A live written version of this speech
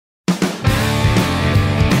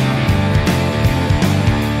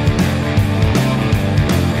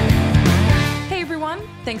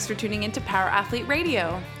thanks for tuning in to Power Athlete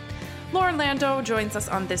Radio. Lauren Lando joins us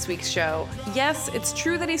on this week's show. Yes, it's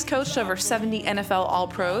true that he's coached over 70 NFL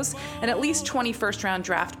All-Pros and at least 20 first-round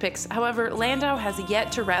draft picks. However, Lando has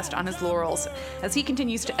yet to rest on his laurels as he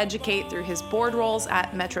continues to educate through his board roles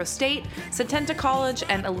at Metro State, Setenta College,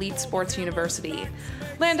 and Elite Sports University.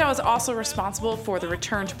 Lando is also responsible for the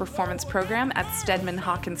Return to Performance program at Steadman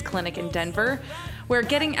Hawkins Clinic in Denver, where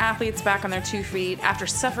getting athletes back on their 2 feet after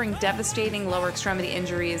suffering devastating lower extremity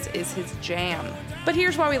injuries is his jam. But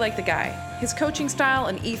here's why we like the guy. His coaching style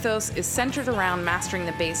and ethos is centered around mastering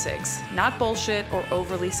the basics, not bullshit or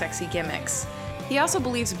overly sexy gimmicks. He also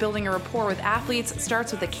believes building a rapport with athletes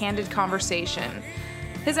starts with a candid conversation.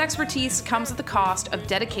 His expertise comes at the cost of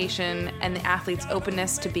dedication and the athlete's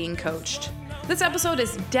openness to being coached. This episode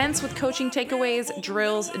is dense with coaching takeaways,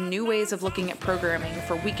 drills, and new ways of looking at programming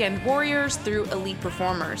for weekend warriors through elite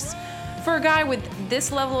performers. For a guy with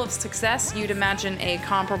this level of success, you'd imagine a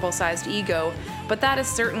comparable-sized ego, but that is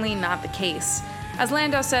certainly not the case. As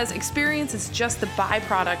Lando says, experience is just the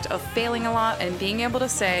byproduct of failing a lot and being able to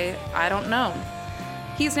say, I don't know.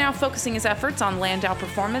 He's now focusing his efforts on Lando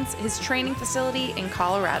Performance, his training facility in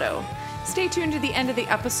Colorado. Stay tuned to the end of the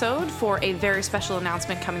episode for a very special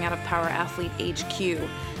announcement coming out of Power Athlete HQ.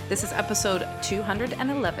 This is episode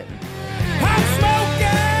 211. I'm smoking,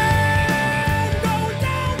 going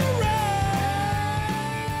down the road.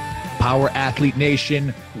 Power Athlete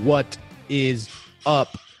Nation, what is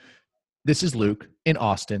up? This is Luke in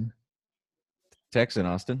Austin. Tex in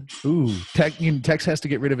Austin. Ooh, Tex has to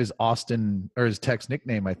get rid of his Austin or his Tex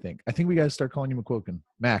nickname. I think we got to start calling you McQuilkin.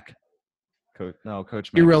 Mac. Coach. Mac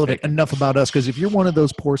Irrelevant. Enough about us, because if you're one of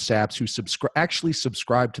those poor saps who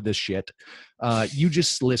subscribe to this shit, you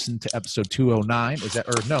just listened to episode 209.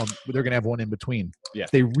 No, they're gonna have one in between. Yeah.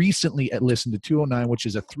 They recently listened to 209, which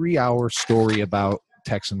is a 3-hour story about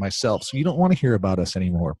Tex and myself. So you don't want to hear about us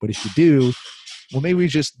anymore. But if you do, well, maybe we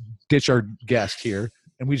just ditch our guest here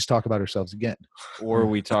and we just talk about ourselves again. Or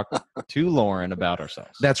we talk to Lauren about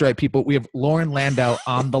ourselves. That's right, people. We have Lauren Landau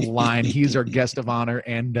on the line. He's our guest of honor.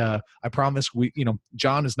 And I promise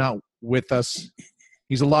John is not with us.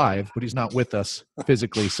 He's alive, but he's not with us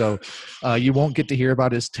physically. So you won't get to hear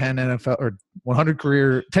about his 10 NFL or 100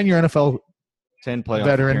 career, 10-year NFL 10 playoff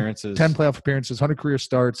veteran, appearances. 10 playoff appearances, 100 career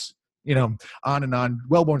starts, on and on.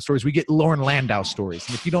 Well-born stories. We get Lauren Landau stories.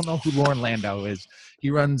 And if you don't know who Lauren Landau is, he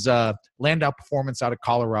runs Landau Performance out of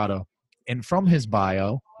Colorado. And from his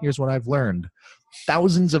bio, here's what I've learned.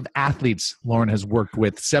 Thousands of athletes Lauren has worked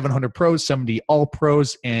with, 700 pros, 70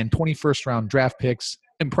 all-pros, and 20 first-round draft picks,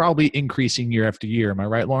 and probably increasing year after year. Am I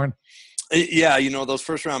right, Lauren? Yeah, those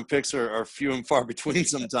first-round picks are few and far between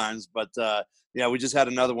sometimes. But, we just had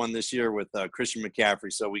another one this year with Christian McCaffrey,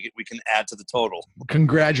 so we can add to the total.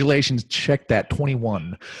 Congratulations. Check that,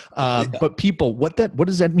 21. But people, what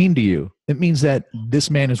does that mean to you? It means that this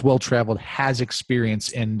man is well-traveled, has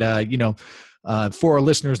experience, and, for our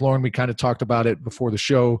listeners, Lauren, we kind of talked about it before the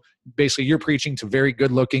show. Basically, you're preaching to very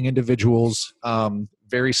good-looking individuals,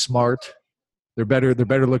 very smart. They're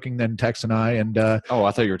better looking than Tex and I. And I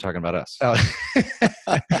thought you were talking about us.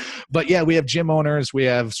 But yeah, we have gym owners, we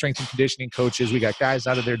have strength and conditioning coaches, we got guys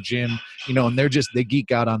out of their gym, and they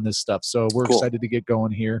geek out on this stuff. So we're excited to get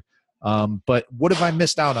going here. But what have I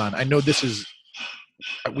missed out on? I know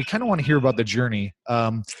we kind of want to hear about the journey.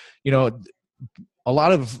 A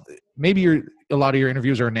lot of your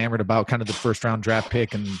interviews are enamored about kind of the first round draft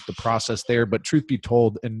pick and the process there. But truth be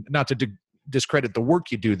told, and not to discredit the work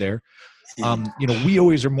you do there, we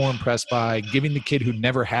always are more impressed by giving the kid who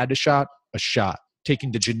never had a shot,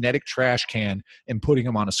 taking the genetic trash can and putting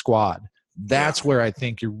them on a squad. That's where I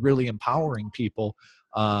think you're really empowering people.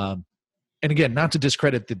 And again, not to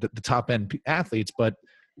discredit the top end athletes, but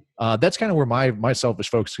that's kind of where my selfish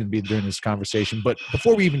focus is going to be during this conversation. But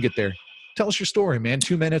before we even get there, tell us your story, man.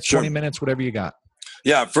 2 minutes, Sure. 20 minutes, whatever you got.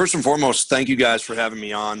 Yeah, first and foremost, thank you guys for having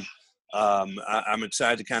me on. I'm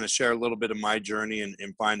excited to kind of share a little bit of my journey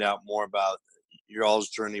and find out more about your all's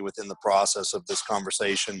journey within the process of this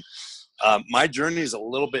conversation. My journey is a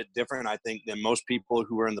little bit different, I think, than most people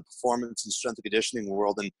who are in the performance and strength and conditioning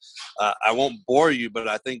world. And I won't bore you, but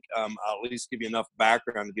I think I'll at least give you enough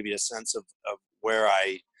background to give you a sense of where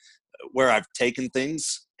I've taken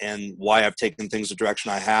things and why I've taken things the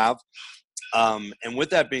direction I have. And with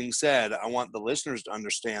that being said, I want the listeners to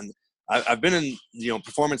understand I've been in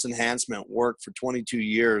performance enhancement work for 22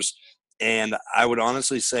 years, and I would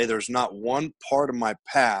honestly say there's not one part of my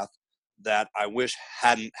path that I wish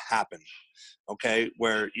hadn't happened. Okay.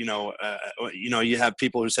 Where, you have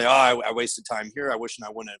people who say, oh, I wasted time here. I wish I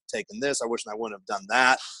wouldn't have taken this. I wish I wouldn't have done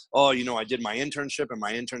that. Oh, I did my internship and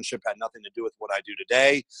my internship had nothing to do with what I do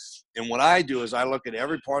today. And what I do is I look at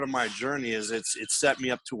every part of my journey as it's set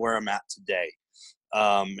me up to where I'm at today.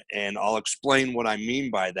 And I'll explain what I mean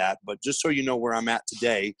by that. But just so you know where I'm at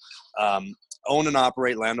today, own and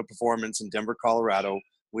operate Lando Performance in Denver, Colorado.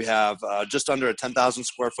 We have just under a 10,000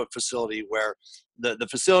 square foot facility where the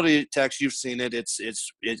facility, Tex, you've seen it.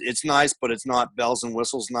 It's nice, but it's not bells and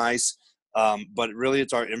whistles nice. But really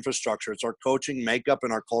it's our infrastructure. It's our coaching, makeup,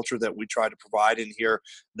 and our culture that we try to provide in here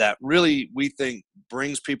that really we think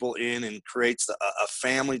brings people in and creates a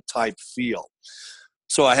family type feel.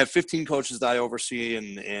 So I have 15 coaches that I oversee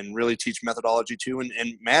and really teach methodology to and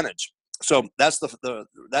manage. So that's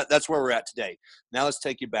that's where we're at today. Now let's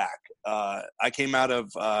take you back. I came out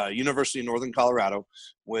of University of Northern Colorado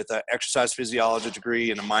with an exercise physiology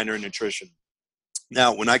degree and a minor in nutrition.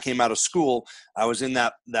 Now, when I came out of school, I was in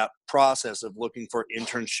that process of looking for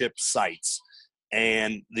internship sites.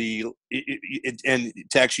 And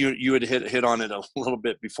Tex, you had hit on it a little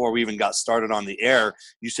bit before we even got started on the air.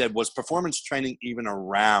 You said, was performance training even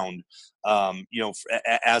around,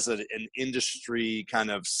 as an industry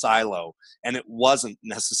kind of silo? And it wasn't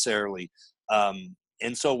necessarily.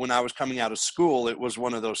 And so when I was coming out of school, it was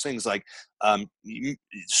one of those things like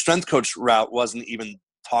strength coach route wasn't even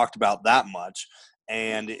talked about that much.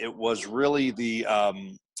 And it was really the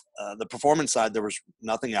performance side. There was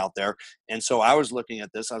nothing out there. And so I was looking at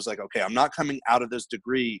this. I was like, okay, I'm not coming out of this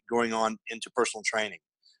degree going on into personal training.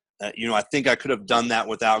 I think I could have done that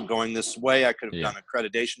without going this way. I could have done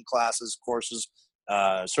accreditation classes, courses,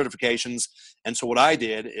 certifications. And so what I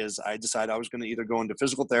did is I decided I was going to either go into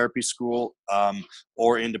physical therapy school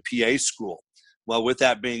or into PA school. Well, with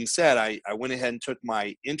that being said, I went ahead and took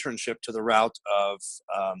my internship to the route of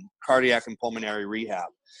cardiac and pulmonary rehab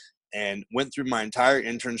and went through my entire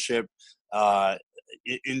internship,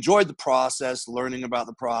 enjoyed the process, learning about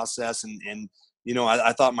the process. And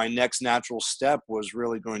I thought my next natural step was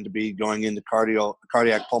really going to be going into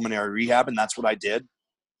cardiac pulmonary rehab. And that's what I did.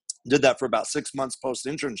 Did that for about 6 months post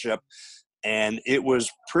internship. And it was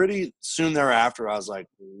pretty soon thereafter, I was like,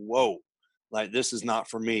 whoa, like this is not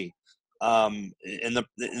for me. And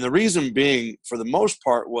the reason being, for the most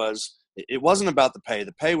part, was it wasn't about the pay.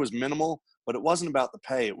 The pay was minimal, but it wasn't about the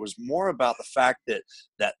pay. It was more about the fact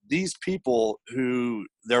that these people who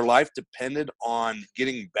their life depended on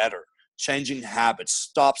getting better, changing habits,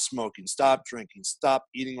 stop smoking, stop drinking, stop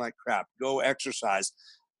eating like crap, go exercise,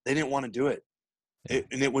 they didn't want to do it.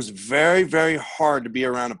 And it was very, very hard to be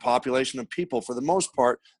around a population of people, for the most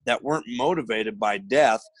part, that weren't motivated by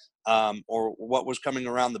death or what was coming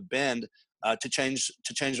around the bend to change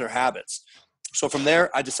their habits. So from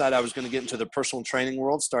there, I decided I was going to get into the personal training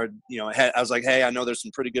world. I was like, hey, I know there's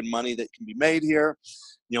some pretty good money that can be made here.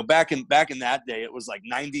 Back in that day, it was like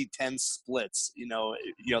 90-10 splits.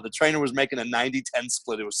 The trainer was making a 90-10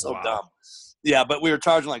 split. It was so dumb. Yeah, but we were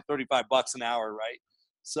charging like $35 an hour, right?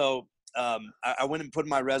 So I went and put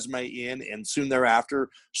my resume in, and soon thereafter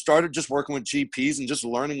started just working with GPs and just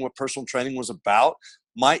learning what personal training was about.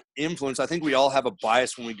 My influence, I think we all have a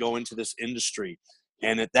bias when we go into this industry.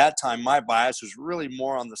 And at that time, my bias was really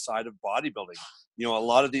more on the side of bodybuilding. A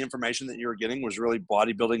lot of the information that you were getting was really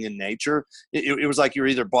bodybuilding in nature. It was like you're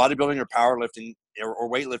either bodybuilding or powerlifting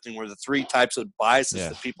or weightlifting were the three types of biases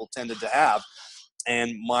that people tended to have.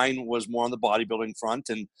 And mine was more on the bodybuilding front,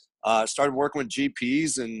 and started working with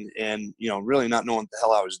GPs and really not knowing what the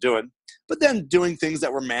hell I was doing, but then doing things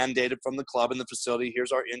that were mandated from the club and the facility.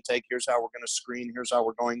 Here's our intake. Here's how we're going to screen. Here's how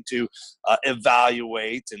we're going to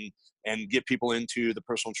evaluate and get people into the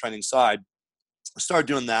personal training side. I started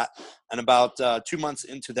doing that. And about 2 months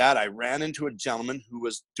into that, I ran into a gentleman who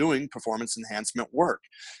was doing performance enhancement work.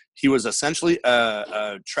 He was essentially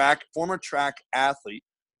a former track athlete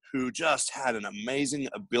who just had an amazing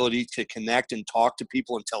ability to connect and talk to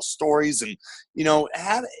people and tell stories, and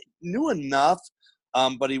knew enough,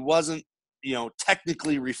 but he wasn't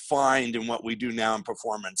technically refined in what we do now in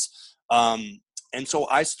performance. And so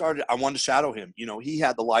I wanted to shadow him. He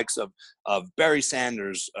had the likes of Barry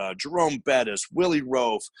Sanders, Jerome Bettis, Willie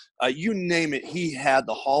Rofe, you name it. He had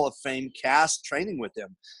the Hall of Fame cast training with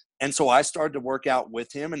him. And so I started to work out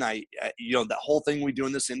with him, and that whole thing we do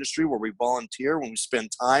in this industry where we volunteer, when we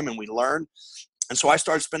spend time and we learn. And so I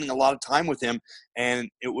started spending a lot of time with him, and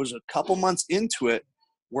it was a couple months into it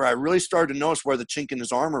where I really started to notice where the chink in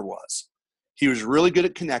his armor was. He was really good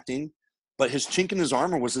at connecting, but his chink in his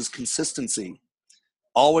armor was his consistency.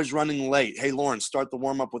 Always running late. Hey, Lauren, start the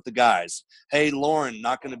warm-up with the guys. Hey, Lauren,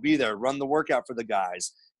 not going to be there. Run the workout for the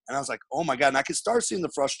guys. And I was like, oh my God. And I could start seeing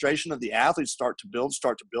the frustration of the athletes start to build.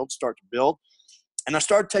 And I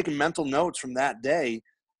started taking mental notes from that day.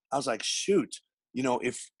 I was like, shoot,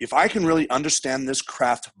 if I can really understand this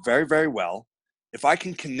craft very, very well, if I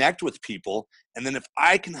can connect with people, and then if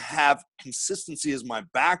I can have consistency as my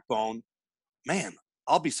backbone, man,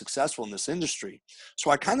 I'll be successful in this industry.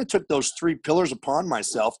 So I kind of took those 3 pillars upon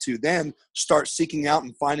myself to then start seeking out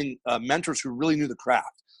and finding mentors who really knew the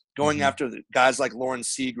craft, going after the guys like Lauren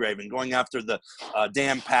Seagrave and going after the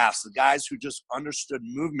Dan Pass, the guys who just understood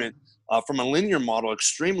movement from a linear model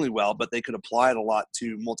extremely well, but they could apply it a lot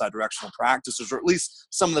to multi-directional practices, or at least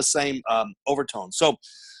some of the same overtones. So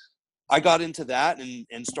I got into that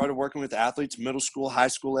and started working with athletes, middle school, high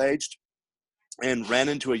school aged, and ran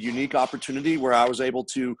into a unique opportunity where I was able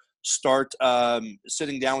to start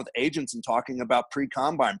sitting down with agents and talking about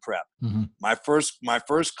pre-combine prep. My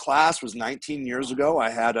first class was 19 years ago. I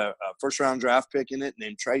had a first-round draft pick in it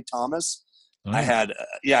named Trey Thomas. I had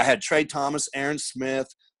Trey Thomas, Aaron Smith,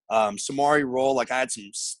 Samari Roll. Like, I had some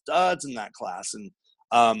studs in that class. And,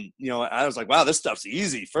 I was like, wow, this stuff's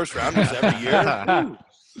easy. First rounders every year.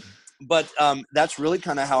 But that's really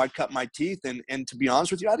kind of how I cut my teeth. And to be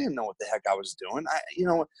honest with you, I didn't know what the heck I was doing.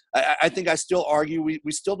 I think I still argue we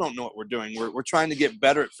still don't know what we're doing. We're trying to get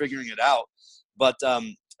better at figuring it out. But,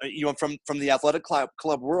 from the athletic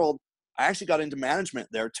club world, I actually got into management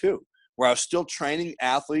there too, where I was still training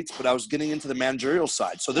athletes, but I was getting into the managerial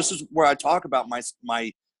side. So this is where I talk about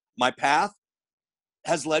my path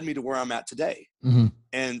has led me to where I'm at today.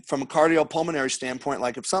 And from a cardiopulmonary standpoint,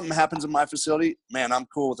 like if something happens in my facility, man, I'm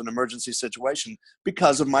cool with an emergency situation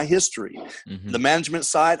because of my history. The management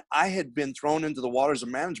side, I had been thrown into the waters of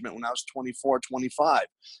management when I was 24, 25.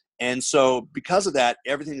 And so because of that,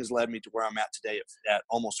 everything has led me to where I'm at today at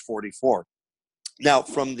almost 44. Now,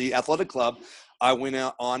 from the athletic club, I went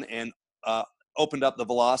out on and opened up the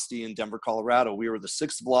Velocity in Denver, Colorado. We were the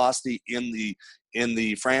 6th Velocity in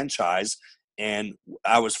the franchise. And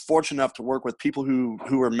I was fortunate enough to work with people who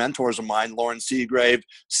were mentors of mine, Lauren Seagrave,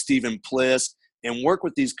 Stephen Pliss, and work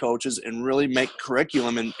with these coaches and really make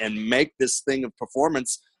curriculum and make this thing of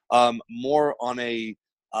performance more on a,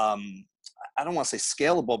 I don't want to say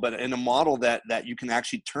scalable, but in a model that you can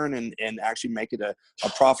actually turn and actually make it a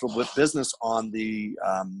profitable business on the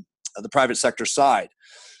private sector side.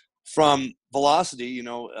 From Velocity,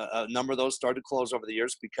 a number of those started to close over the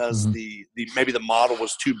years because maybe the model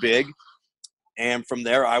was too big. And from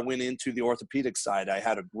there, I went into the orthopedic side. I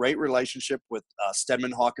had a great relationship with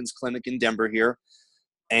Steadman Hawkins Clinic in Denver here.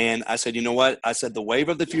 And I said, you know what? I said, the wave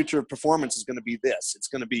of the future of performance is going to be this. It's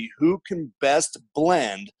going to be who can best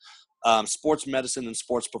blend sports medicine and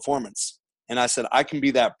sports performance. And I said, I can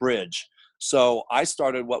be that bridge. So I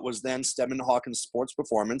started what was then Steadman Hawkins Sports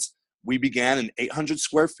Performance. We began in 800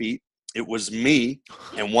 square feet. It was me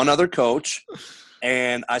and one other coach.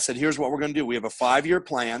 And I said, here's what we're going to do. We have a 5-year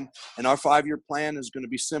plan, and our 5-year plan is going to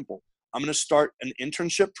be simple. I'm going to start an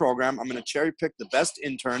internship program. I'm going to cherry pick the best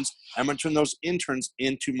interns. I'm going to turn those interns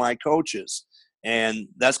into my coaches. And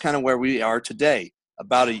that's kind of where we are today.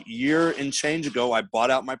 About a year and change ago, I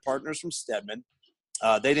bought out my partners from Steadman.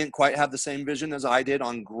 They didn't quite have the same vision as I did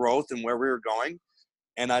on growth and where we were going.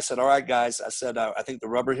 And I said, all right, guys, I said, I think the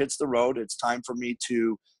rubber hits the road. It's time for me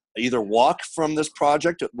to either walk from this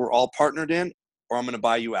project that we're all partnered in, or I'm going to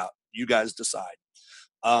buy you out. You guys decide.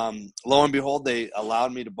 Lo and behold, they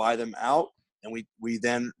allowed me to buy them out, and we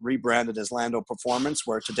then rebranded as Lando Performance,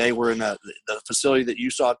 where today we're in the facility that you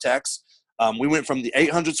saw, Tex. We went from the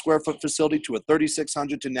 800 square foot facility to a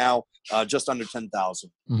 3,600 to now just under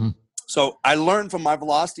 10,000. So I learned from my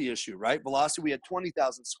Velocity issue, right? Velocity, we had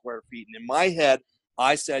 20,000 square feet. And in my head,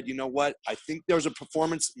 I said, you know what? I think there's a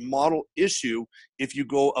performance model issue if you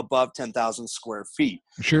go above 10,000 square feet.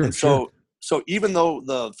 Sure. And so even though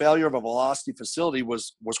the failure of a Velocity facility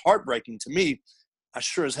was heartbreaking to me, I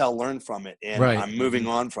sure as hell learned from it, and I'm moving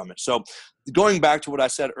on from it. So going back to what I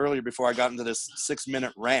said earlier before I got into this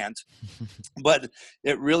 6-minute rant, but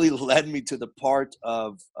it really led me to the part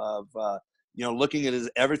of looking at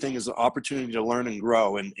everything as an opportunity to learn and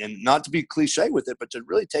grow, and not to be cliche with it, but to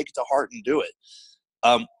really take it to heart and do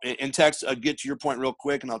it. In Tex, I'll get to your point real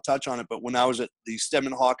quick, and I'll touch on it. But when I was at the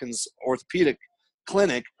Steadman Hawkins Orthopedic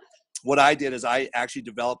Clinic, what I did is I actually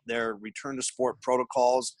developed their return to sport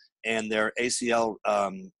protocols and their ACL,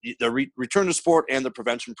 the return to sport and the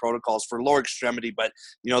prevention protocols for lower extremity. But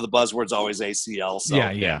the buzzword's always ACL. So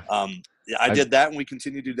I did that, and we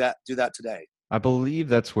continue to do that today. I believe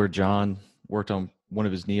that's where John worked on one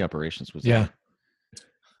of his knee operations. So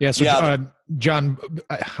John,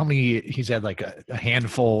 how many? He's had like a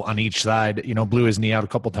handful on each side. Blew his knee out a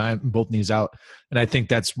couple times, both knees out, and I think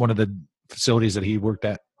that's one of the facilities that he worked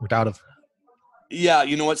out of? Yeah,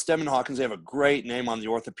 you know what, Steadman Hawkins, they have a great name on the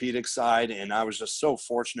orthopedic side, and I was just so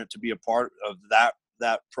fortunate to be a part of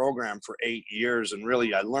that program for 8 years. And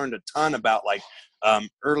really, I learned a ton about like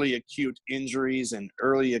early acute injuries and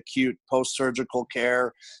early acute post-surgical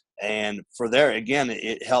care. And for there, again,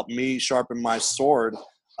 it helped me sharpen my sword,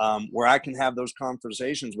 where I can have those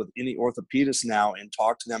conversations with any orthopedist now and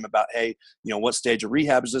talk to them about, hey, what stage of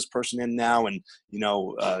rehab is this person in now? And,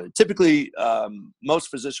 typically most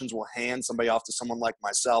physicians will hand somebody off to someone like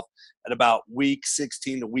myself at about week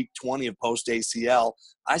 16 to week 20 of post ACL.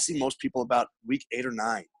 I see most people about week 8 or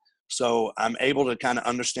 9. So I'm able to kind of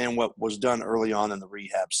understand what was done early on in the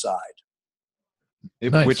rehab side.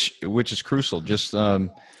 Nice. Which is crucial. Just kind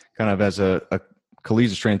of as a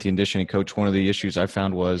collegiate strength and conditioning coach, one of the issues I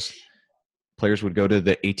found was players would go to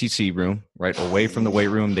the ATC room, right, away from the weight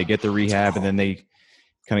room. They get the rehab, and then they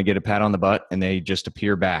kind of get a pat on the butt, and they just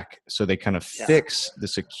appear back. So they kind of fix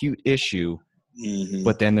this acute issue,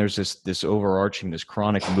 but then there's this overarching, this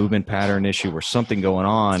chronic movement pattern issue or something going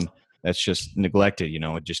on that's just neglected.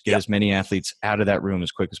 Just get as many athletes out of that room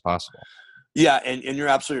as quick as possible. Yeah, and you're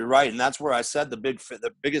absolutely right, and that's where I said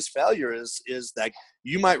the biggest failure is that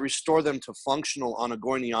you might restore them to functional on a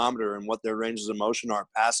goniometer and what their ranges of motion are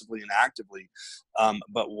passively and actively,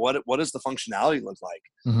 but what does the functionality look like?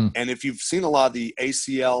 Mm-hmm. And if you've seen a lot of the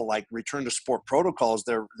ACL like return to sport protocols,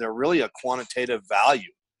 they're really a quantitative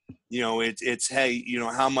value. It's hey,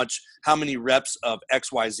 how many reps of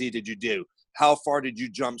XYZ did you do? How far did you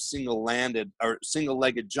jump single-legged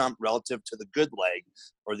jump relative to the good leg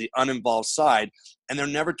or the uninvolved side? And they're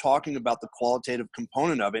never talking about the qualitative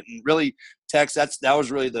component of it. And really, Tex, that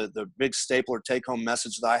was really the big stapler take-home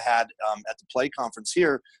message that I had at the play conference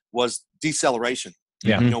here was deceleration.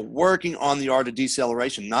 Yeah. Working on the art of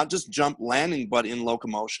deceleration, not just jump landing, but in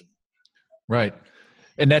locomotion. Right.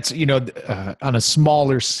 And that's, on a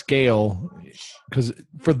smaller scale, because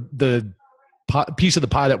for the piece of the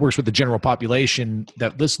pie that works with the general population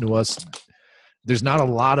that listen to us, there's not a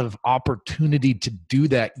lot of opportunity to do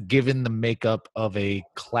that given the makeup of a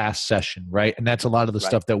class session, right? And that's a lot of the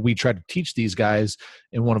stuff that we try to teach these guys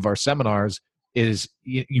in one of our seminars is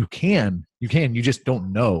you just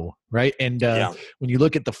don't know, right? And when you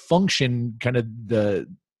look at the function, kind of the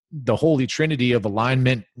holy trinity of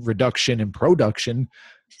alignment, reduction, and production,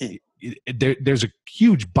 there's a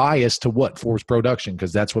huge bias to what force production,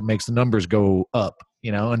 because that's what makes the numbers go up,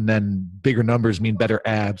 and then bigger numbers mean better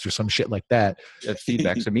abs or some shit like that. That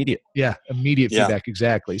feedback's immediate. Yeah, immediate feedback,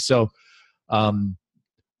 exactly. So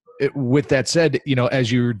with that said,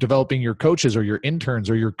 as you're developing your coaches or your interns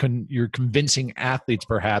or you're convincing athletes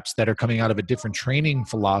perhaps that are coming out of a different training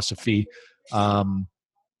philosophy, what's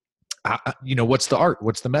the art?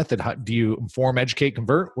 What's the method? How do you inform, educate,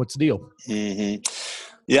 convert? What's the deal? Mm-hmm.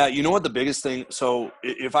 Yeah, you know what the biggest thing? So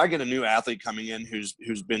if I get a new athlete coming in who's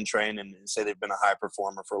been trained and say they've been a high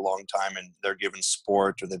performer for a long time and they're given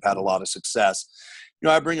sport or they've had a lot of success,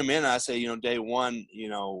 I bring them in and I say, day one,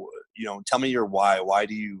 tell me your why. Why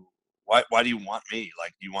do you want me?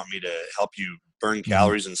 Like, do you want me to help you burn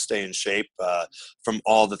calories and stay in shape from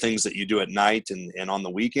all the things that you do at night and on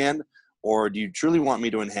the weekend? Or do you truly want me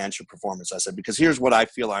to enhance your performance? I said, because here's what I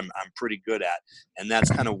feel I'm pretty good at. And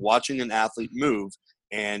that's kind of watching an athlete move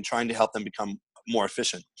and trying to help them become more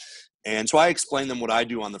efficient. And so I explain them what I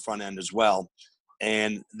do on the front end as well.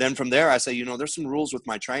 And then from there, I say, there's some rules with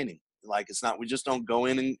my training. Like, it's not, we just don't go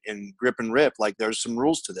in and grip and rip. Like, there's some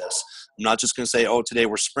rules to this. I'm not just going to say, oh, today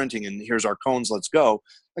we're sprinting and here's our cones, let's go.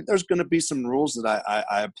 Like, there's going to be some rules that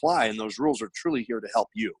I apply, and those rules are truly here to help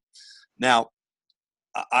you. Now,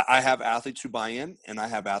 I have athletes who buy in and I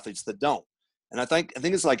have athletes that don't. And I think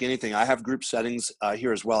it's like anything. I have group settings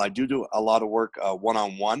here as well. I do a lot of work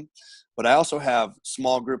one-on-one, but I also have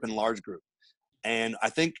small group and large group. And I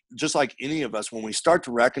think just like any of us, when we start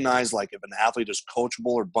to recognize, like, if an athlete is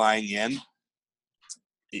coachable or buying in,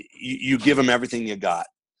 you give them everything you got.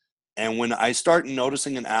 And when I start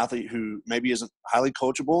noticing an athlete who maybe isn't highly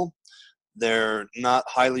coachable, they're not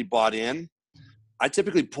highly bought in, I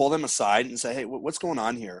typically pull them aside and say, hey, what's going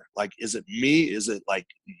on here? Like, is it me? Is it like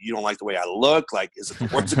you don't like the way I look? Like, is it the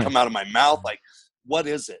words that come out of my mouth? Like, what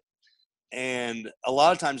is it? And a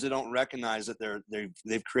lot of times they don't recognize that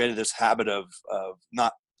they've created this habit of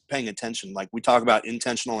not paying attention. Like, we talk about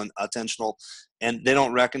intentional and attentional, and they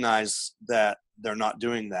don't recognize that they're not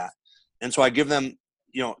doing that. And so I give them,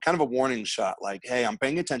 kind of a warning shot. Like, hey, I'm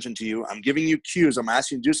paying attention to you. I'm giving you cues. I'm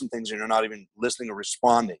asking you to do some things and you're not even listening or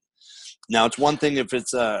responding. Now, it's one thing if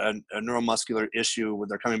it's a neuromuscular issue where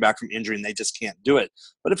they're coming back from injury and they just can't do it.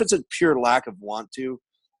 But if it's a pure lack of want to,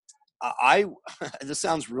 I this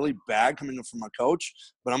sounds really bad coming from a coach,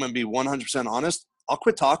 but I'm going to be 100% honest. I'll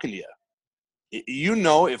quit talking to you. You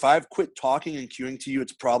know, if I've quit talking and cueing to you,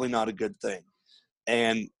 it's probably not a good thing.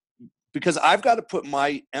 And because I've got to put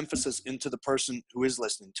my emphasis into the person who is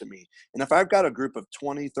listening to me. And if I've got a group of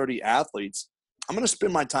 20, 30 athletes, I'm going to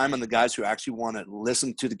spend my time on the guys who actually want to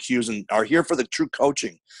listen to the cues and are here for the true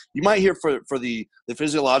coaching. You might hear for the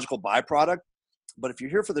physiological byproduct, but if you're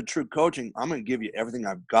here for the true coaching, I'm going to give you everything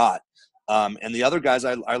I've got. And the other guys,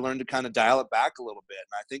 I learned to kind of dial it back a little bit.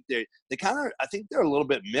 And I think I think they're a little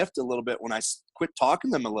bit miffed a little bit when I quit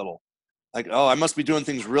talking to them a little. Like, oh, I must be doing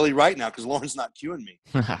things really right now because Lauren's not cueing me.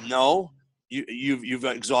 No, you've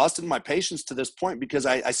exhausted my patience to this point because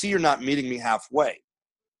I see you're not meeting me halfway.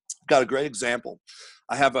 Got a great example.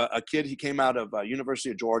 I have a kid. He came out of University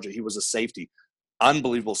of Georgia. He was a safety,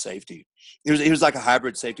 unbelievable safety. He was like a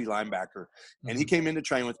hybrid safety linebacker, and he came in to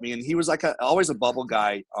train with me. And he was like always a bubble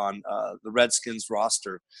guy on the Redskins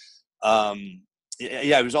roster.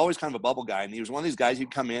 He was always kind of a bubble guy, and he was one of these guys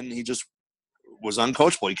who'd come in and he just was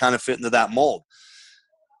uncoachable. He kind of fit into that mold.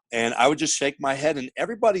 And I would just shake my head. And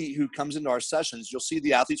everybody who comes into our sessions, you'll see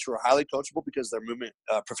the athletes who are highly coachable because of their movement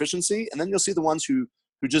proficiency, and then you'll see the ones who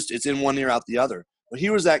just it's in one ear out the other. But he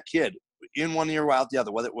was that kid, in one ear out the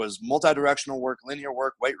other, whether it was multi-directional work, linear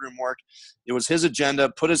work, weight room work. It was his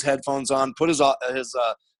agenda, put his headphones on, put his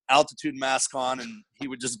altitude mask on, and he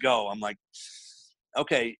would just go. I'm like,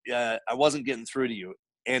 okay, I wasn't getting through to you.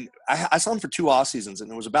 And I saw him for 2 off seasons,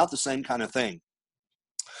 and it was about the same kind of thing.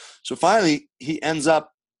 So finally, he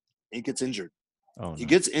gets injured. Oh, no. He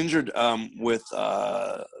gets injured with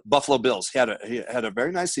Buffalo Bills. He had a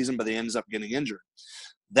very nice season, but he ends up getting injured.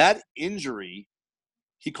 That injury,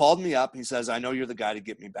 he called me up. He says, I know you're the guy to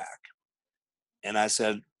get me back. And I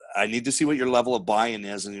said, I need to see what your level of buy-in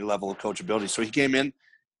is and your level of coachability. So he came in,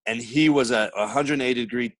 and he was a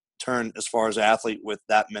 180-degree turn as far as athlete with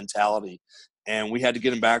that mentality. And we had to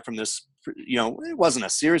get him back from this. It wasn't a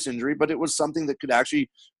serious injury, but it was something that could actually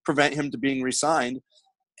prevent him to being re-signed.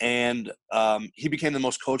 And he became the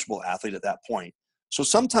most coachable athlete at that point. So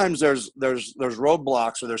sometimes there's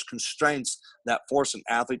roadblocks or there's constraints that force an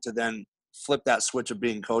athlete to then flip that switch of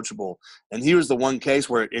being coachable. And he was the one case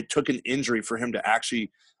where it took an injury for him to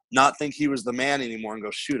actually not think he was the man anymore and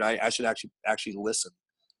go, shoot, I should actually listen.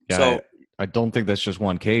 Yeah, so I don't think that's just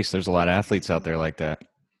one case. There's a lot of athletes out there like that.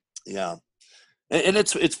 Yeah. And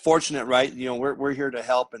it's fortunate, right? We're here to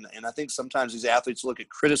help. And I think sometimes these athletes look at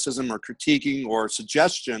criticism or critiquing or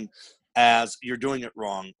suggestion as you're doing it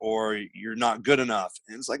wrong or you're not good enough.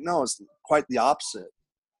 And it's like, no, it's quite the opposite.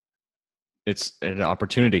 It's an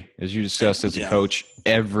opportunity, as you discussed as a coach.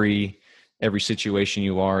 Every situation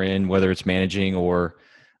you are in, whether it's managing or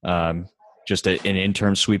just an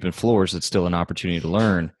intern sweeping floors, it's still an opportunity to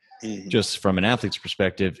learn. Mm-hmm. Just from an athlete's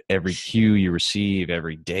perspective, every cue you receive,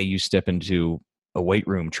 every day you step into a weight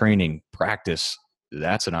room, training, practice,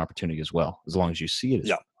 that's an opportunity as well, as long as you see it.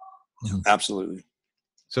 Yeah, absolutely.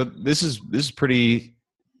 So this is pretty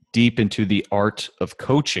deep into the art of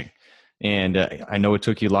coaching. And I know it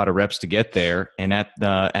took you a lot of reps to get there. And at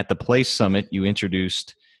the Play Summit, you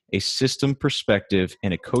introduced a system perspective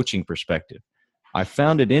and a coaching perspective. I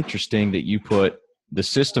found it interesting that you put the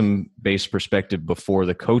system-based perspective before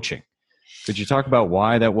the coaching. Could you talk about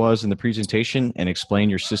why that was in the presentation and explain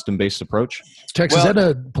your system-based approach? Tex, is that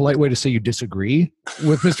a polite way to say you disagree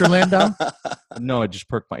with Mr. Landau? No, I just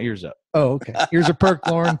perked my ears up. Oh, okay. Ears are perked,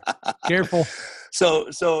 Lauren. Careful.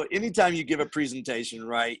 So anytime you give a presentation,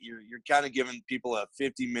 right, you're kind of giving people a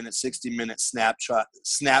 50-minute, 60-minute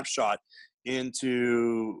snapshot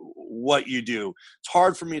into what you do. It's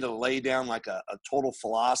hard for me to lay down like a total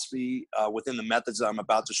philosophy within the methods that I'm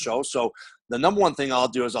about to show. So the number one thing I'll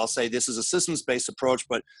do is I'll say this is a systems-based approach,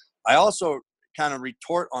 but I also kind of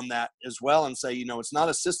retort on that as well and say, it's not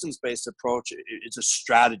a systems-based approach. It's a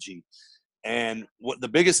strategy. And what the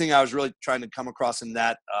biggest thing I was really trying to come across in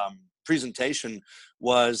that presentation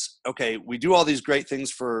was, okay, we do all these great things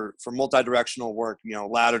for multi-directional work,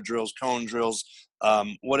 ladder drills, cone drills,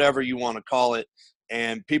 whatever you want to call it.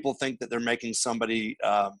 And people think that they're making somebody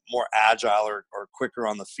more agile or quicker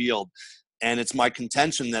on the field. And it's my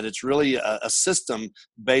contention that it's really a system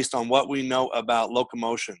based on what we know about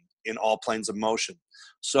locomotion in all planes of motion.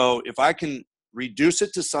 So if I can reduce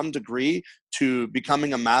it to some degree to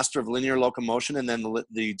becoming a master of linear locomotion and then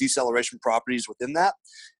the deceleration properties within that.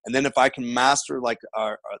 And then if I can master like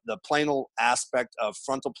the planal aspect of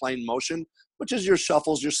frontal plane motion, which is your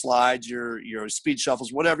shuffles, your slides, your speed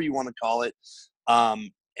shuffles, whatever you want to call it.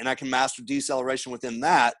 And I can master deceleration within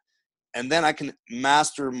that. and then I can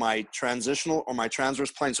master my transitional or my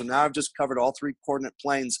transverse plane. So now I've just covered all 3 coordinate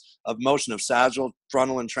planes of motion of sagittal,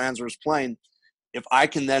 frontal, and transverse plane. If I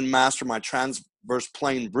can then master my transverse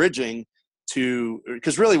plane bridging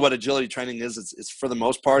because really what agility training is, it's for the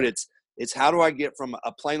most part, it's how do I get from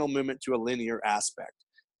a planal movement to a linear aspect?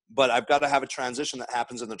 But I've got to have a transition that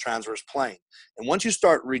happens in the transverse plane. And once you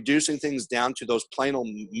start reducing things down to those planal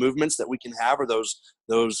movements that we can have, or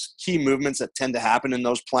those key movements that tend to happen in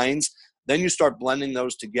those planes, then you start blending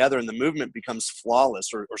those together and the movement becomes flawless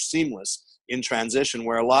or seamless in transition,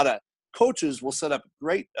 where a lot of coaches will set up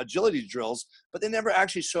great agility drills, but they never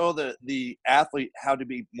actually show the athlete how to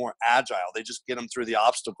be more agile. They just get them through the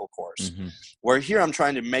obstacle course. Mm-hmm. Where here I'm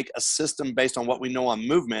trying to make a system based on what we know on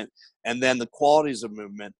movement, and then the qualities of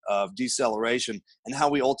movement, of deceleration, and how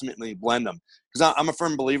we ultimately blend them. Because I'm a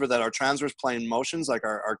firm believer that our transverse plane motions, like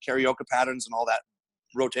our karaoke patterns and all that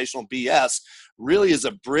rotational BS, really is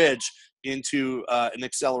a bridge into an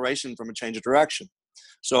acceleration from a change of direction.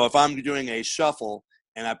 So if I'm doing a shuffle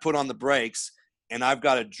and I put on the brakes and I've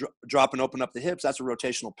got to drop and open up the hips, that's a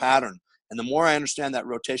rotational pattern. And the more I understand that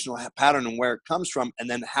rotational pattern and where it comes from, and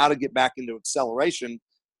then how to get back into acceleration,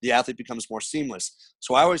 the athlete becomes more seamless.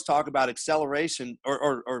 So I always talk about acceleration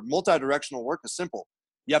or multi-directional work is simple.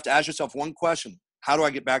 You have to ask yourself one question: how do I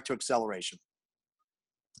get back to acceleration?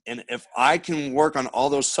 And if I can work on all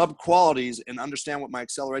those sub-qualities and understand what my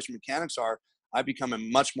acceleration mechanics are, I become a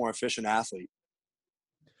much more efficient athlete.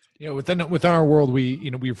 Within our world, we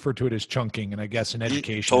refer to it as chunking, and I guess in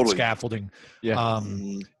education, Totally. Scaffolding. Yeah.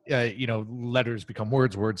 Letters become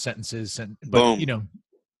words, sentences, Boom.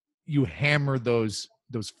 You hammer those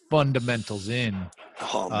fundamentals in.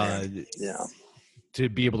 Oh man, yeah. To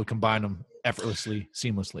be able to combine them effortlessly,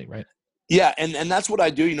 seamlessly, right? Yeah, and that's what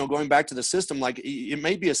I do. Going back to the system, like it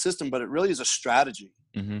may be a system, but it really is a strategy.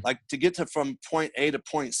 Mm-hmm. Like to get from point A to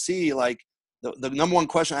point C, like the number one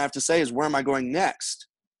question I have to say is, where am I going next?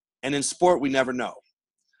 And in sport, we never know.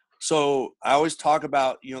 So I always talk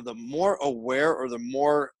about, the more aware or the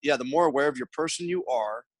more aware of your person you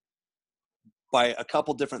are by a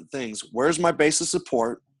couple different things. Where's my base of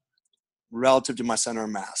support relative to my center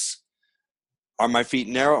of mass? Are my feet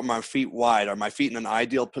narrow? Are my feet wide? Are my feet in an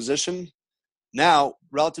ideal position? Now,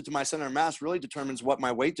 relative to my center of mass really determines what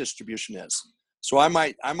my weight distribution is. So I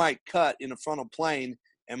might cut in a frontal plane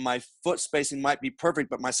and my foot spacing might be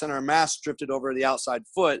perfect, but my center of mass drifted over the outside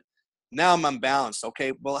foot. Now I'm unbalanced.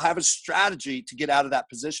 Okay, well, I have a strategy to get out of that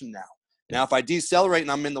position now. Now, if I decelerate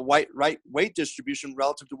and I'm in the right weight distribution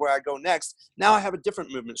relative to where I go next, now I have a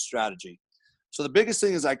different movement strategy. So the biggest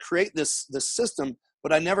thing is I create this system,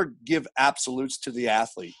 but I never give absolutes to the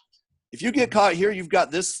athlete. If you get caught here, you've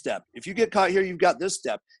got this step. If you get caught here, you've got this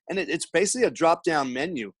step. And it's basically a drop-down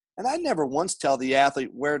menu. And I never once tell the athlete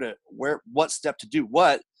what step to do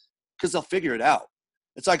what, because they'll figure it out.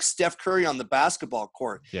 It's like Steph Curry on the basketball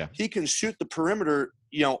court. Yeah. He can shoot the perimeter,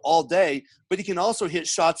 all day, but he can also hit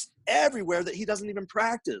shots everywhere that he doesn't even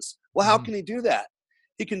practice. Well, how can he do that?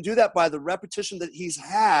 He can do that by the repetition that he's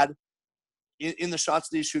had in the shots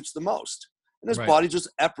that he shoots the most. And his body just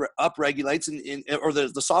upregulates or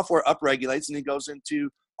the software upregulates and he goes into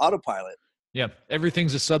autopilot. Yeah.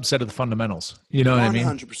 Everything's a subset of the fundamentals. You know what I mean?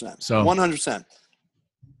 100%. So 100%.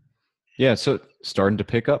 Yeah, so starting to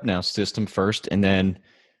pick up now, system first, and then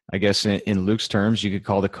I guess in Luke's terms, you could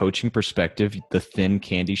call the coaching perspective the thin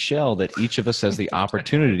candy shell that each of us has the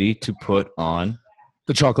opportunity to put on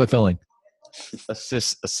the chocolate filling. A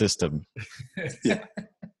system. Yeah.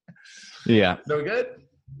 Yeah. No good?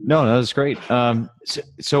 No, that's great.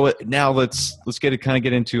 So now let's get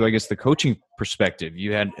into, I guess, the coaching perspective.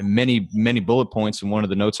 You had many bullet points, and one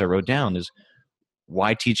of the notes I wrote down is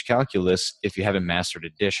why teach calculus if you haven't mastered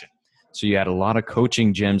addition. So you had a lot of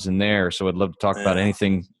coaching gems in there. So I'd love to talk about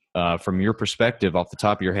anything from your perspective off the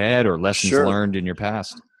top of your head or lessons learned in your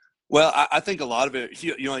past. Well, I think a lot of it,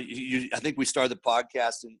 I think we started the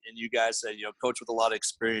podcast and you guys said, coach with a lot of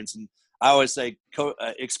experience. And I always say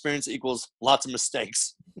experience equals lots of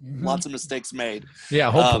mistakes, lots of mistakes made.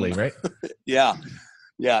 Yeah, hopefully, right? Yeah,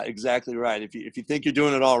 exactly right. If you think you're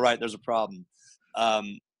doing it all right, there's a problem.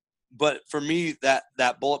 But for me,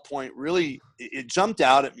 that bullet point really, it jumped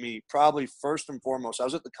out at me probably first and foremost. I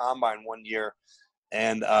was at the Combine one year,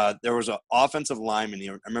 and there was an offensive lineman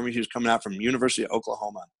here. I remember he was coming out from University of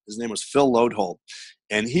Oklahoma. His name was Phil Lodeholt,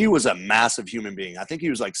 and he was a massive human being. I think he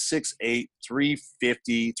was like 6'8",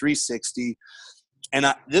 350, 360. And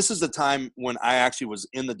this is the time when I actually was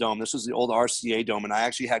in the dome. This was the old RCA dome, and I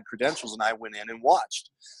actually had credentials, and I went in and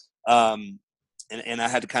watched. And I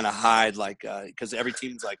had to kind of hide, like, because every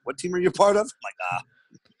team's like, what team are you a part of? I'm like,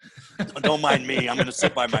 Don't mind me. I'm going to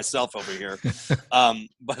sit by myself over here.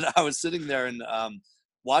 But I was sitting there and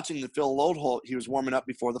watching the Phil Lodeholt. He was warming up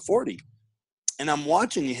before the 40. And I'm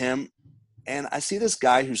watching him, and I see this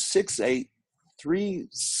guy who's 6'8",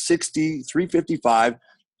 360, 355,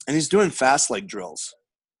 and he's doing fast leg drills.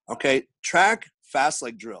 Okay, track fast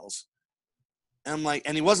leg drills. And I'm like,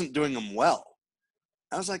 and he wasn't doing them well.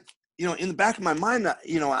 I was like, in the back of my mind,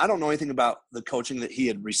 I don't know anything about the coaching that he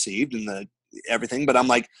had received and everything, but I'm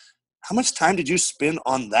like, how much time did you spend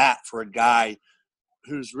on that for a guy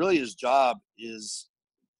who's really his job is,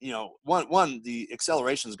 one, the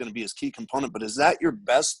acceleration is going to be his key component, but is that your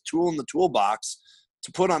best tool in the toolbox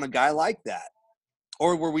to put on a guy like that?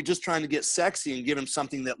 Or were we just trying to get sexy and give him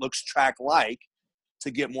something that looks track-like to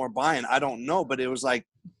get more buy-in? I don't know, but it was like,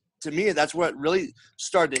 to me, that's what really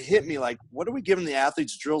started to hit me. Like, what are we giving the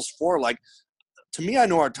athletes drills for? Like, to me, I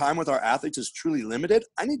know our time with our athletes is truly limited.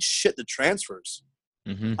 I need shit that transfers.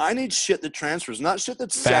 Mm-hmm. I need shit that transfers, not shit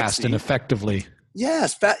that's fast sexy. and effectively.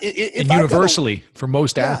 Yes. And universally for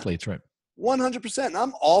most athletes, right? 100%. And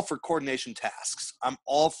I'm all for coordination tasks. I'm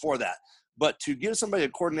all for that. But to give somebody a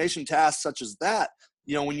coordination task such as that,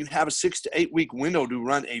 when you have a 6 to 8 week window to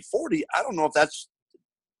run a 40, I don't know if that's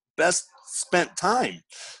best spent time.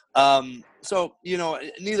 So,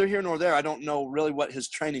 neither here nor there. I don't know really what his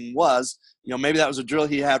training was. Maybe that was a drill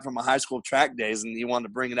he had from a high school track days and he wanted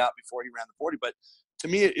to bring it out before he ran the 40. But to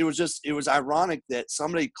me, it was ironic that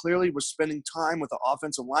somebody clearly was spending time with the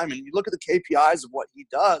offensive lineman. You look at the KPIs of what he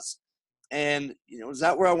does, and, is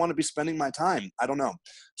that where I want to be spending my time? I don't know.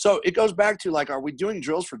 So it goes back to, like, are we doing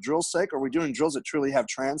drills for drill's sake, or are we doing drills that truly have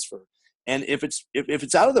transfer? And if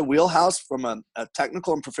it's out of the wheelhouse from a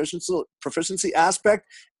technical and proficiency aspect,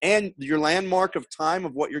 and your landmark of time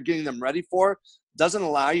of what you're getting them ready for doesn't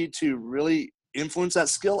allow you to really influence that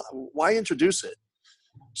skill, why introduce it?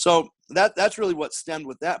 So that's really what stemmed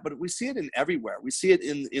with that. But we see it in everywhere. We see it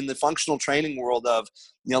in the functional training world of,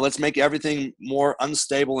 let's make everything more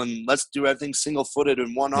unstable and let's do everything single-footed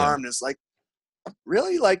and one arm. And it's like,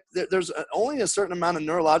 really? Like, there's only a certain amount of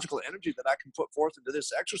neurological energy that I can put forth into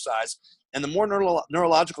this exercise. And the more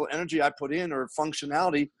neurological energy I put in, or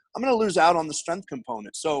functionality, I'm going to lose out on the strength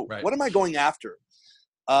component. So What am I going after?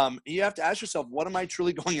 You have to ask yourself, what am I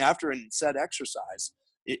truly going after in said exercise?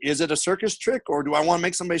 Is it a circus trick, or do I want to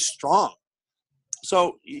make somebody strong?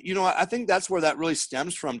 So, I think that's where that really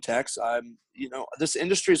stems from, Tex. This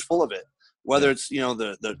industry is full of it. Whether it's,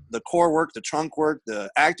 the core work, the trunk work, the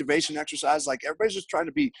activation exercise, like, everybody's just trying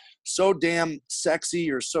to be so damn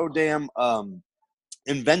sexy or so damn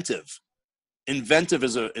inventive. Inventive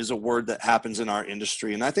is a word that happens in our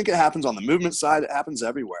industry. And I think it happens on the movement side. It happens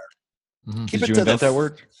everywhere. Mm-hmm. Did you invent that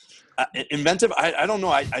word? Inventive? I don't know.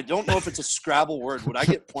 I don't know if it's a Scrabble word. Would I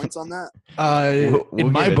get points on that? We'll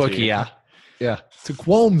in my book, yeah. To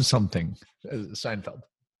qualm something, Seinfeld.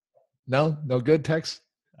 No good, Tex?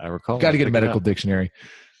 I recall. Got to get a medical dictionary.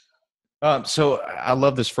 So I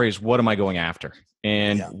love this phrase, what am I going after?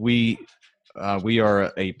 And we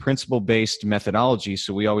are a principle-based methodology,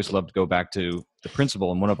 so we always love to go back to the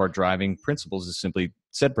principle. And one of our driving principles is simply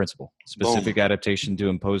said principle, specific adaptation to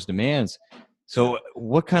impose demands. So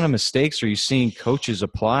what kind of mistakes are you seeing coaches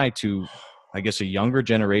apply to, I guess, a younger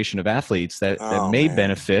generation of athletes that may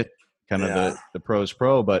benefit kind of the pros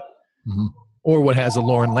pro, but or what has a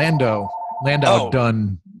Lauren Landau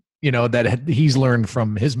done, that he's learned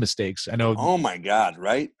from his mistakes. I know. Oh my God.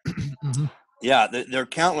 Right. Yeah. There are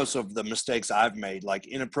countless of the mistakes I've made, like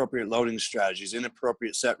inappropriate loading strategies,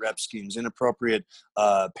 inappropriate set rep schemes, inappropriate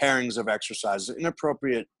pairings of exercises,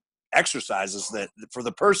 inappropriate exercises that for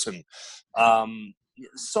the person.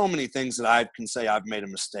 So many things that I can say I've made a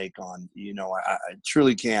mistake on. I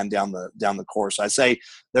truly can down the course. I say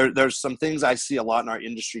there's some things I see a lot in our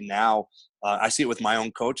industry now. I see it with my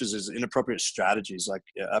own coaches is inappropriate strategies, like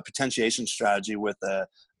a potentiation strategy with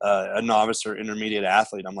a novice or intermediate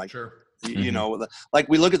athlete. I'm like, sure. Like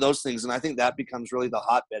we look at those things, and I think that becomes really the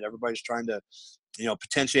hotbed. Everybody's trying to,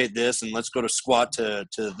 potentiate this, and let's go to squat to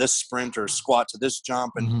this sprint or squat to this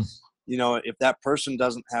jump. And, if that person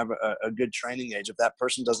doesn't have a good training age, if that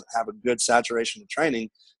person doesn't have a good saturation of training,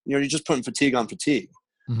 you're just putting fatigue on fatigue.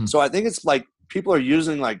 So I think it's like people are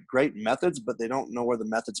using like great methods, but they don't know where the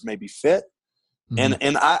methods maybe fit.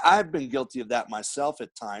 And I've been guilty of that myself at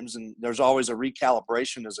times. And there's always a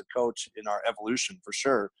recalibration as a coach in our evolution for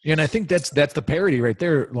sure. And I think that's the parity right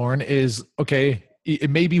there, Lauren, is okay. It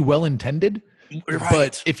may be well-intended,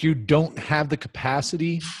 but if you don't have the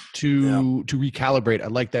capacity to recalibrate, I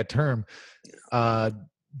like that term,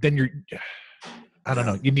 then I don't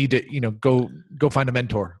know, you need to, go find a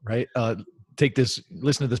mentor, right?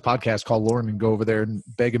 Listen to this podcast, call Lauren and go over there and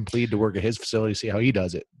beg and plead to work at his facility, see how he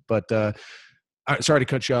does it. But sorry to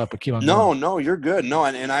cut you off, but keep on No, going. no, you're good. No,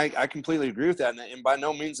 and I completely agree with that. And by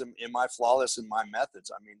no means am I flawless in my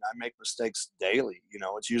methods. I mean, I make mistakes daily.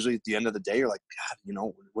 It's usually at the end of the day, you're like,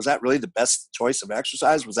 God, was that really the best choice of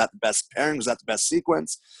exercise? Was that the best pairing? Was that the best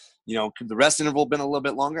sequence? Could the rest interval have been a little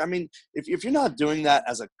bit longer? I mean, if you're not doing that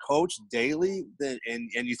as a coach daily, then and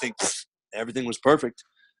you think everything was perfect,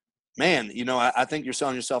 man, I think you're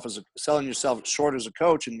selling yourself short as a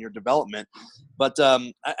coach in your development. But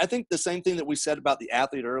I think the same thing that we said about the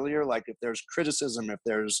athlete earlier, like if there's criticism, if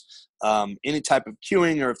there's any type of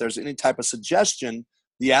cueing, or if there's any type of suggestion,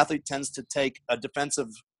 the athlete tends to take a defensive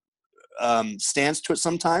stance to it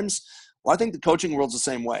sometimes. Well, I think the coaching world's the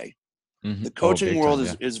same way. Mm-hmm. The coaching world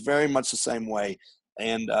time, is very much the same way.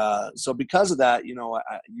 And so because of that,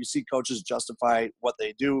 you see coaches justify what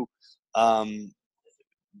they do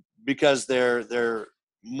because they're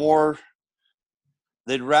more –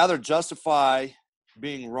 they'd rather justify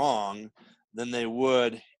being wrong than they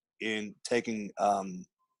would in taking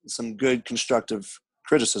some good constructive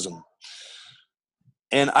criticism.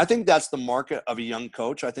 And I think that's the market of a young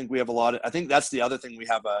coach. I think we have I think that's the other thing. We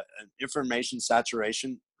have an information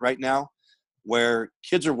saturation right now where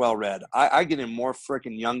kids are well-read. I get in more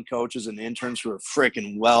freaking young coaches and interns who are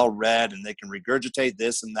freaking well-read and they can regurgitate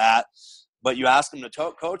this and that. But you ask them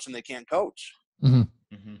to coach and they can't coach. Mm-hmm.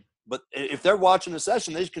 Mm-hmm. But if they're watching a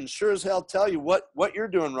session, they can sure as hell tell you what you're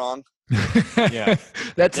doing wrong. Yeah.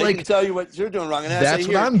 That's They like can tell you what you're doing wrong. And that's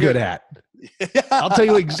what I'm good at. I'll tell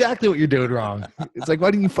you exactly what you're doing wrong. It's like, why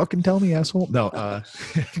didn't you fucking tell me, asshole? No,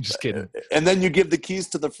 just kidding. And then you give the keys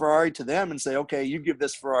to the Ferrari to them and say, okay, you give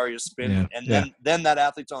this Ferrari a spin. Yeah, And then that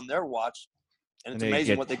athlete's on their watch. And it's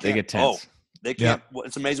amazing what they can't. They get tense. They can't.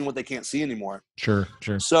 It's amazing what they can't see anymore. Sure.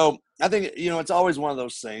 So I think, it's always one of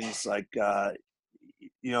those things like, I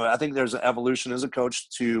think there's an evolution as a coach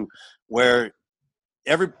to where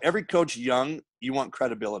every coach young, you want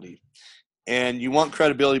credibility. And you want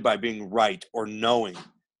credibility by being right or knowing.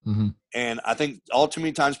 Mm-hmm. And I think all too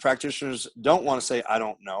many times practitioners don't want to say, I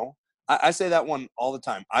don't know. I say that one all the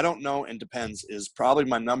time. I don't know and depends is probably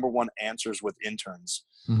my number one answers with interns.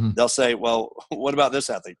 Mm-hmm. They'll say, well, what about this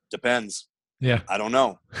athlete? Depends. Yeah. I don't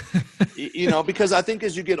know. Because I think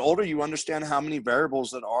as you get older, you understand how many variables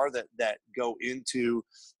that go into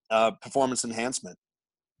performance enhancement.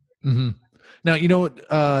 Mm-hmm.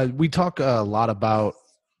 Now, we talk a lot about,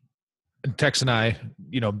 Tex and I,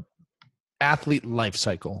 athlete life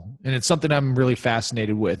cycle, and it's something I'm really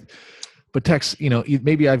fascinated with. But Tex,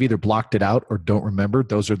 maybe I've either blocked it out or don't remember.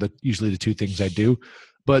 Those are usually the two things I do.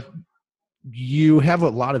 But you have a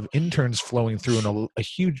lot of interns flowing through and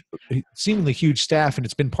a seemingly huge staff, and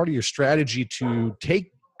it's been part of your strategy to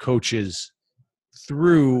take coaches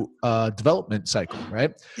through a development cycle,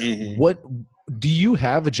 right? Mm-hmm. What do you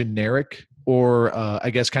have a generic or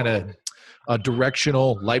I guess kind of a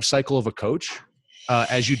directional life cycle of a coach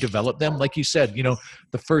as you develop them? Like you said,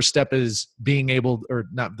 the first step is being able, or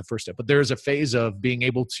not the first step, but there's a phase of being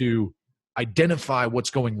able to identify what's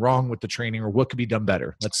going wrong with the training or what could be done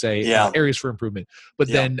better. Let's say areas for improvement. But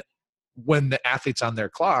then when the athlete's on their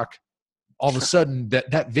clock, all of a sudden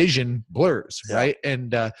that vision blurs, right?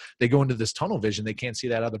 And they go into this tunnel vision. They can't see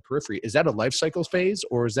that other periphery. Is that a life cycle phase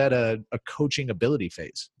or is that a coaching ability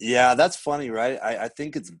phase? Yeah, that's funny, right? I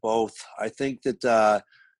think it's both. I think that,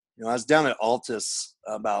 I was down at Altus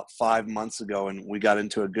about 5 months ago and we got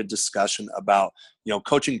into a good discussion about,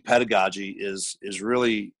 coaching pedagogy is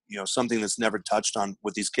really, something that's never touched on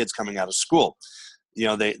with these kids coming out of school.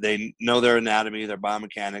 They know their anatomy, their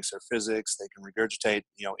biomechanics, their physics. They can regurgitate,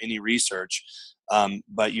 any research.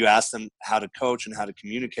 But you ask them how to coach and how to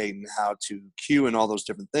communicate and how to cue and all those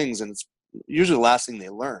different things. And it's usually the last thing they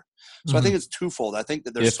learn. So I think it's twofold. I think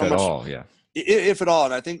that there's so much. If at all.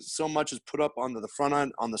 And I think so much is put up onto the front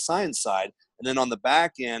end on the science side. And then on the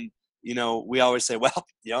back end, we always say, well,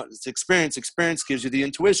 it's experience. Experience gives you the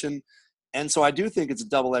intuition. And so I do think it's a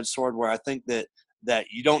double-edged sword where I think that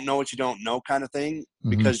you don't know what you don't know kind of thing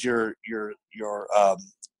because your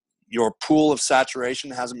pool of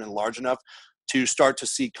saturation hasn't been large enough to start to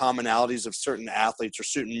see commonalities of certain athletes or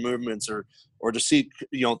certain movements or to see,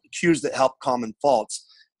 cues that help common faults.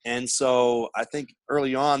 And so I think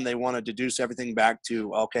early on they want to deduce everything back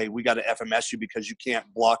to, okay, we got to FMS you because you can't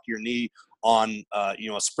block your knee on, a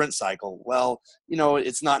sprint cycle. Well,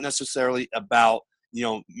 it's not necessarily about,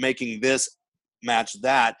 making this match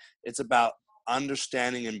that. It's about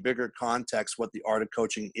understanding in bigger context what the art of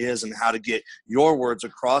coaching is and how to get your words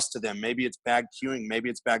across to them. Maybe it's bad cueing, maybe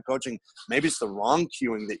it's bad coaching, maybe it's the wrong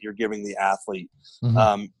cueing that you're giving the athlete.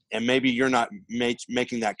 And maybe you're not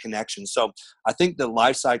making that connection. So I think the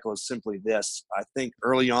life cycle is simply this. I think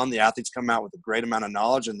early on, the athletes come out with a great amount of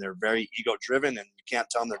knowledge and they're very ego driven and you can't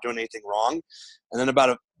tell them they're doing anything wrong. And then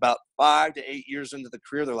about 5 to 8 years into the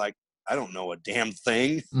career, they're like, I don't know a damn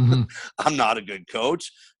thing. I'm not a good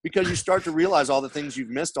coach, because you start to realize all the things you've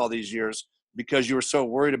missed all these years because you were so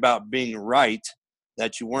worried about being right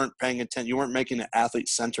that you weren't paying attention. You weren't making it athlete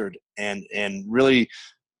centered and really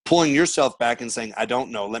pulling yourself back and saying, I don't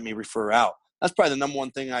know, let me refer out. That's probably the number one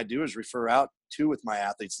thing I do is refer out to with my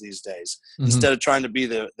athletes these days, instead of trying to be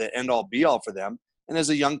the end all be all for them. And as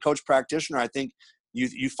a young coach practitioner, I think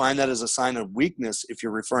you find that as a sign of weakness if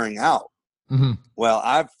you're referring out. Well,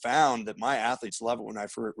 I've found that my athletes love it when I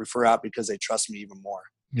refer out because they trust me even more.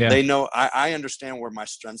 Yeah. They know I understand where my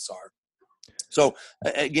strengths are. So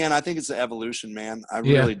again, I think it's the evolution, man. I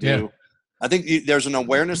really do. Yeah. I think there's an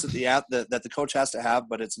awareness that the coach has to have,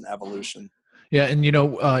 but it's an evolution. Yeah. And,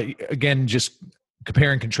 again, just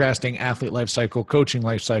comparing, contrasting athlete life cycle, coaching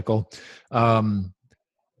life cycle.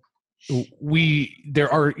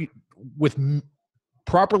 With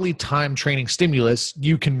properly timed training stimulus,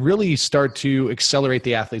 you can really start to accelerate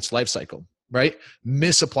the athlete's life cycle, right?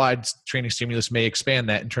 Misapplied training stimulus may expand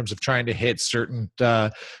that in terms of trying to hit certain,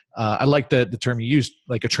 I like the term you used,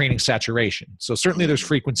 like a training saturation. So certainly there's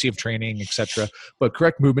frequency of training, et cetera, but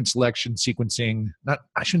correct movement selection, sequencing,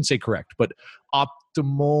 I shouldn't say correct, but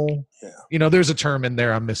optimal, there's a term in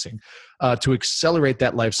there I'm missing, to accelerate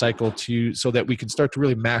that life cycle so that we can start to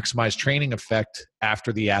really maximize training effect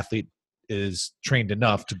after the athlete is trained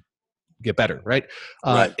enough to get better, right?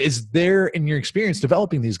 Is there, in your experience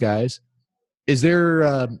developing these guys, is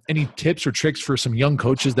there any tips or tricks for some young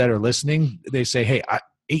coaches that are listening? They say, hey,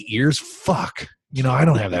 8 years, fuck, I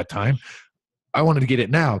don't have that time. I wanted to get it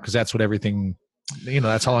now because that's what everything,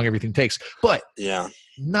 that's how long everything takes. But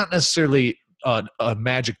not necessarily a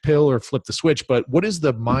magic pill or flip the switch, but what is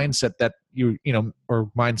the mindset that or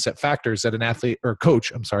mindset factors that an athlete or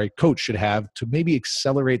coach should have to maybe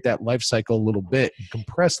accelerate that life cycle a little bit and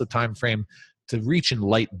compress the time frame to reach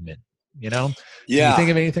enlightenment? Can you think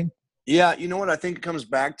of anything? Yeah, you know what? I think it comes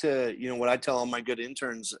back to, what I tell all my good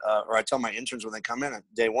interns, or I tell my interns when they come in at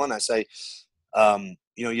day one, I say,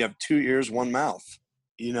 you have 2 ears, 1 mouth,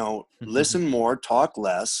 listen more, talk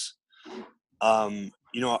less.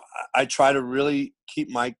 I try to really keep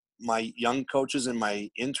my young coaches and my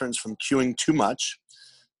interns from cueing too much.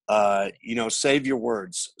 Save your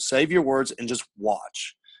words and just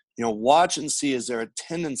watch. Watch and see, is there a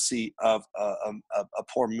tendency of a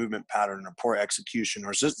poor movement pattern or poor execution?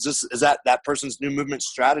 Or is that person's new movement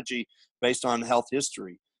strategy based on health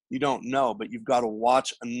history? You don't know, but you've got to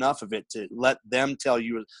watch enough of it to let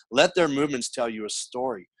their movements tell you a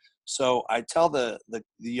story. So I tell the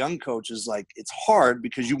young coaches, like, it's hard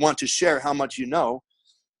because you want to share how much you know.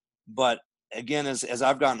 But again, as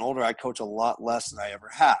I've gotten older, I coach a lot less than I ever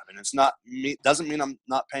have. And it's not me, doesn't mean I'm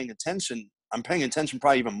not paying attention. I'm paying attention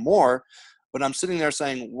probably even more, but I'm sitting there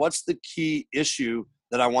saying, what's the key issue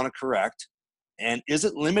that I want to correct? And is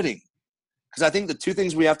it limiting? Because I think the two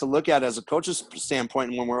things we have to look at as a coach's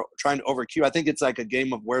standpoint when we're trying to over-cue, I think it's like a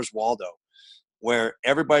game of Where's Waldo, where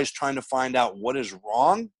everybody's trying to find out what is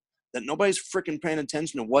wrong, that nobody's freaking paying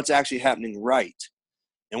attention to what's actually happening right.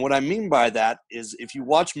 And what I mean by that is, if you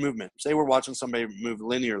watch movement, say we're watching somebody move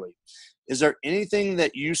linearly, is there anything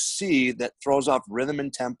that you see that throws off rhythm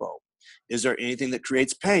and tempo? Is there anything that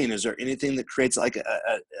creates pain? Is there anything that creates like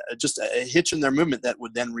just a hitch in their movement that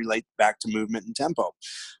would then relate back to movement and tempo?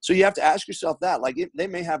 So you have to ask yourself that. Like, they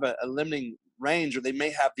may have a limiting range, or they may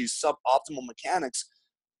have these suboptimal mechanics,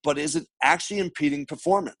 but is it actually impeding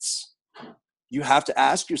performance? You have to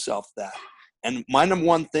ask yourself that. And my number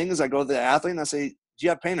one thing is, I go to the athlete and I say, do you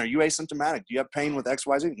have pain? Are you asymptomatic? Do you have pain with X,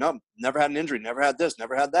 Y, Z? No, never had an injury, never had this,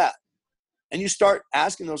 never had that. And you start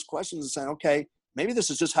asking those questions and saying, okay, maybe this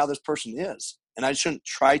is just how this person is, and I shouldn't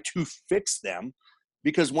try to fix them.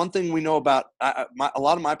 Because one thing we know about a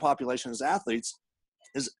lot of my population as athletes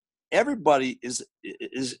is everybody is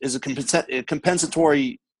a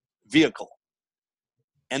compensatory vehicle.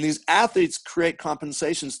 And these athletes create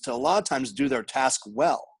compensations to a lot of times do their task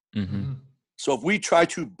well. Mm-hmm. So if we try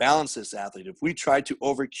to balance this athlete, if we try to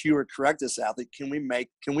over-cue or correct this athlete, can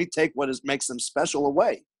we take what makes them special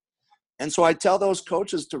away? And so I tell those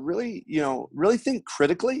coaches to really think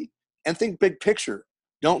critically and think big picture.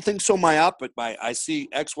 Don't think so myopic by, I see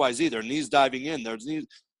X, Y, Z, their knees diving in, their knees.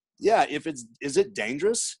 Yeah, is it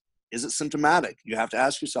dangerous? Is it symptomatic? You have to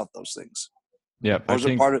ask yourself those things. Yeah, Or is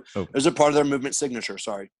it part of their movement signature?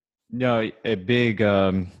 Sorry. No, a big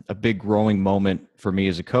growing moment for me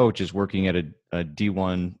as a coach is working at a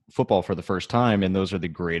D1 football for the first time, and those are the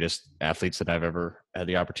greatest athletes that I've ever had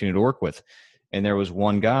the opportunity to work with. And there was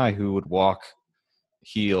one guy who would walk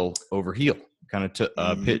heel over heel, kind of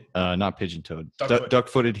not pigeon-toed,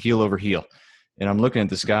 duck-footed, heel over heel. And I'm looking at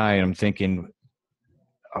this guy and I'm thinking,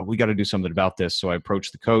 oh, we got to do something about this. So I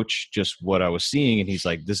approached the coach, just what I was seeing, and he's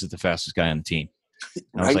like, "This is the fastest guy on the team." And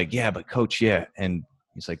Right? I was like, "Yeah, but coach, yeah." And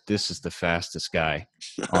he's like, "This is the fastest guy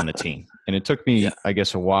on the team." And it took me, I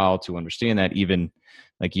guess, a while to understand that, even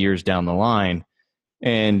like years down the line.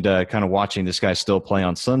 And kind of watching this guy still play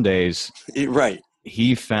on Sundays, Right.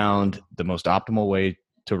 he found the most optimal way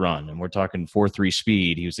to run. And we're talking 4.3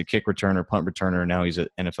 speed. He was a kick returner, punt returner, and now he's an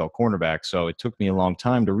NFL cornerback. So it took me a long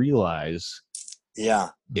time to realize, I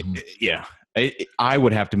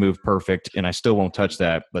would have to move perfect, and I still won't touch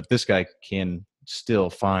that. But this guy can still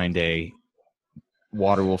find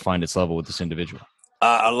water will find its level with this individual.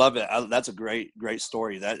 I love it. That's a great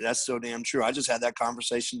story. That's so damn true. I just had that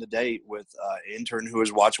conversation today with an intern who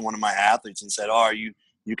was watching one of my athletes and said, "Oh, are you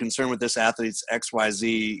concerned with this athlete's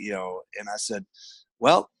XYZ?" And I said,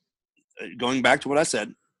 "Well, going back to what I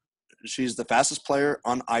said, she's the fastest player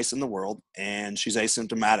on ice in the world, and she's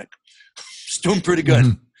asymptomatic. She's doing pretty good.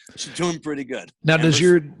 Mm-hmm. She's doing pretty good." Now,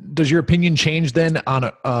 And does your opinion change then on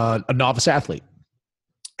a novice athlete?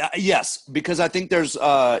 Yes, because I think there's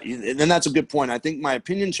and that's a good point. I think my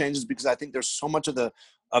opinion changes because I think there's so much of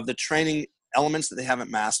the training elements that they haven't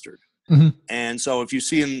mastered. Mm-hmm. And so if you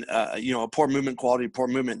see in a poor movement quality, poor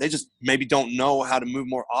movement, they just maybe don't know how to move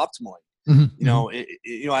more optimally.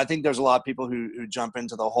 Mm-hmm. I think there's a lot of people who jump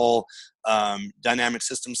into the whole dynamic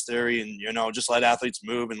systems theory and just let athletes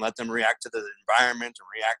move and let them react to the environment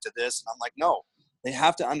and react to this. And I'm like, no. They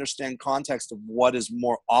have to understand context of what is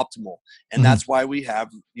more optimal. And that's why we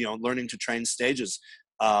have, learning to train stages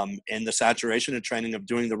and the saturation of training of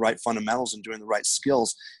doing the right fundamentals and doing the right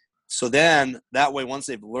skills. So then that way, once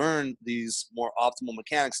they've learned these more optimal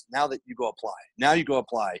mechanics, now you go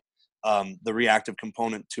apply the reactive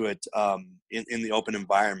component to it in the open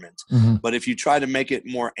environment. Mm-hmm. But if you try to make it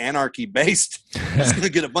more anarchy based, it's going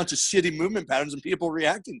to get a bunch of shitty movement patterns and people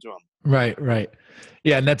reacting to them. Right.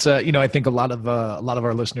 Yeah. And that's, I think a lot of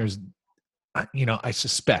our listeners, I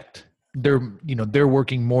suspect they're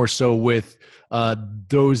working more so with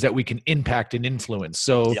those that we can impact and influence.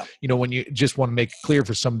 So, when you just want to make it clear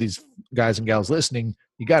for some of these guys and gals listening,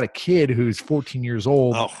 you got a kid who's 14 years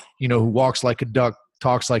old, who walks like a duck,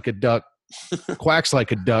 talks like a duck, quacks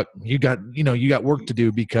like a duck. You got work to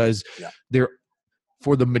do because they're,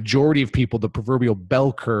 for the majority of people, the proverbial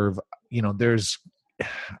bell curve, there's,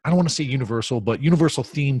 I don't want to say universal, but universal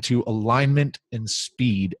theme to alignment and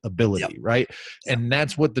speed ability, right? And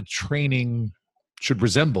that's what the training should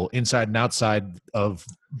resemble inside and outside of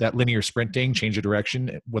that linear sprinting, change of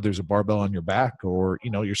direction, whether there's a barbell on your back or,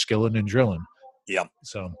 you're skilling and drilling. Yeah.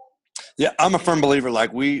 So. Yeah, I'm a firm believer.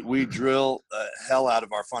 Like we drill hell out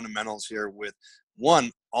of our fundamentals here with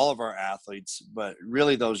all of our athletes, but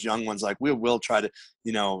really those young ones, like we will try to,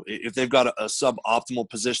 if they've got a suboptimal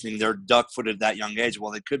positioning, they're duck-footed at that young age.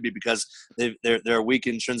 Well, they could be because they're weak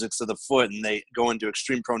intrinsics to the foot and they go into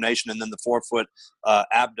extreme pronation and then the forefoot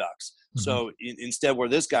abducts. Mm-hmm. So instead, where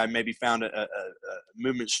this guy maybe found a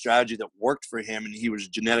movement strategy that worked for him and he was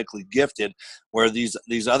genetically gifted, where these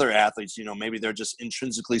other athletes, maybe they're just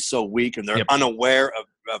intrinsically so weak and they're unaware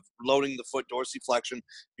of loading the foot dorsiflexion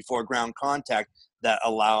before ground contact that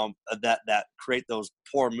allow that create those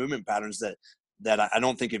poor movement patterns that I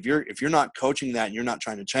don't think if you're not coaching that and you're not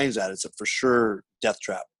trying to change that, it's a for sure death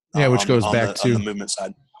trap. Yeah, which goes back to the movement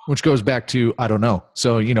side. Which goes back to, I don't know.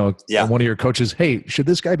 So, one of your coaches, hey, should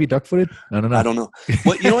this guy be duck-footed? I don't know. I don't know.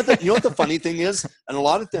 Well, you know what the funny thing is? And a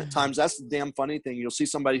lot of times that's the damn funny thing. You'll see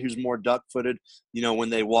somebody who's more duck-footed, when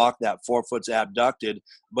they walk, that forefoot's abducted.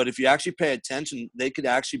 But if you actually pay attention, they could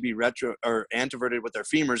actually be retro or anteverted with their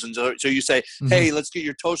femurs. And so you say, hey, let's get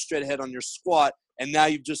your toe straight ahead on your squat. And now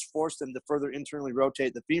you've just forced them to further internally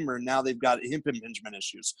rotate the femur. And now they've got hip impingement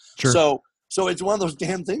issues. Sure. So it's one of those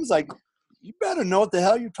damn things like, you better know what the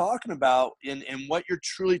hell you're talking about and what you're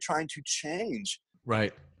truly trying to change.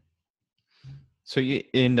 Right. So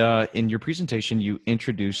in your presentation, you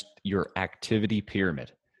introduced your activity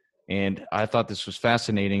pyramid. And I thought this was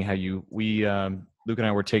fascinating how Luke and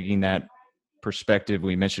I were taking that perspective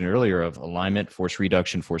we mentioned earlier of alignment, force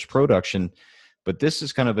reduction, force production. But this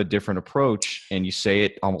is kind of a different approach, and you say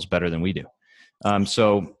it almost better than we do.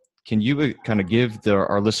 So can you kind of give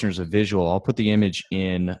our listeners a visual? I'll put the image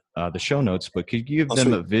in the show notes, but could you give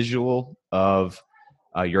them a visual of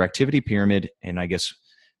your activity pyramid and I guess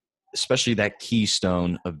especially that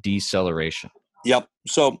keystone of deceleration. Yep.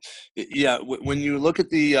 So, yeah, when you look at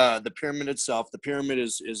the pyramid itself, the pyramid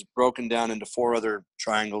is broken down into 4 other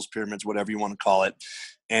triangles, pyramids, whatever you want to call it.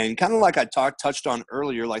 And kind of like I touched on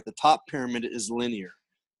earlier, like the top pyramid is linear,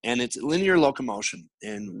 and it's linear locomotion,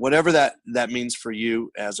 and whatever that means for you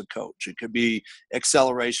as a coach. It could be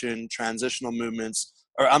acceleration, transitional movements,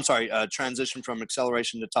 or I'm sorry, transition from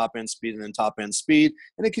acceleration to top end speed and then top end speed.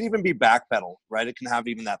 And it can even be back pedal, right? It can have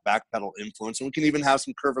even that back pedal influence. And we can even have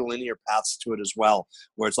some curvilinear paths to it as well,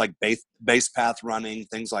 where it's like base path running,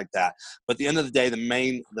 things like that. But at the end of the day, the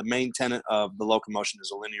main tenet of the locomotion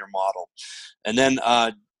is a linear model. And then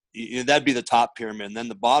that'd be the top pyramid. And then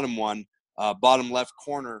the bottom one, bottom left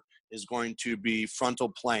corner, is going to be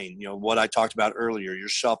frontal plane. You know, what I talked about earlier, your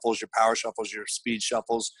shuffles, your power shuffles, your speed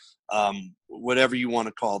shuffles, whatever you want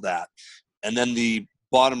to call that. And then the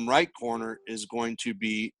bottom right corner is going to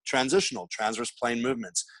be transitional, transverse plane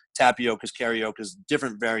movements, tapiocas, cariokas,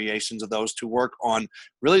 different variations of those to work on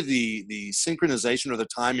really the synchronization or the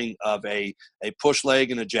timing of a push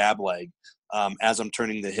leg and a jab leg as I'm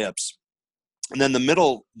turning the hips. And then the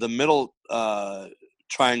middle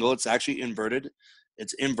triangle, it's actually inverted.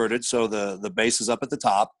 It's inverted, so the base is up at the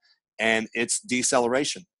top, and it's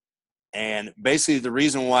deceleration. And basically the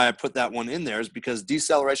reason why I put that one in there is because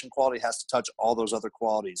deceleration quality has to touch all those other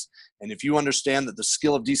qualities. And if you understand that the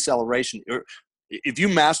skill of deceleration, or if you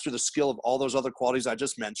master the skill of all those other qualities I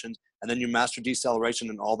just mentioned, and then you master deceleration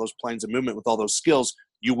in all those planes of movement with all those skills,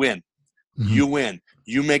 you win. Mm-hmm. You win.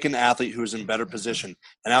 You make an athlete who's in better position.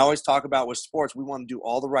 And I always talk about with sports, we want to do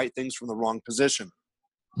all the right things from the wrong position.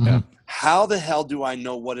 Yeah. How the hell do I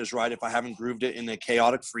know what is right if I haven't grooved it in a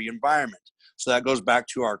chaotic free environment? So that goes back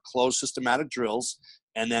to our closed systematic drills,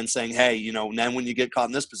 and then saying, hey, you know, then when you get caught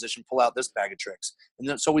in this position, pull out this bag of tricks. And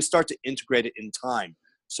then, so we start to integrate it in time.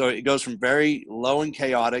 So it goes from very low and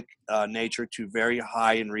chaotic nature to very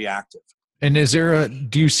high and reactive. And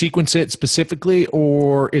do you sequence it specifically,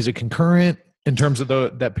 or is it concurrent in terms of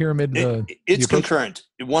that pyramid? It's concurrent,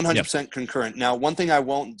 100% concurrent. Now, one thing I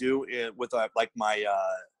won't do with like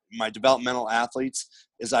my developmental athletes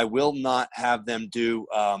is I will not have them do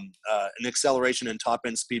an acceleration and top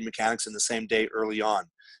end speed mechanics in the same day early on,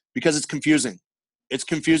 because it's confusing. It's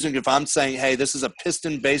confusing if I'm saying, hey, this is a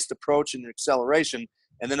piston based approach in acceleration,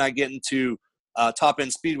 and then I get into top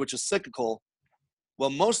end speed, which is cyclical. Well,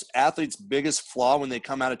 most athletes' biggest flaw when they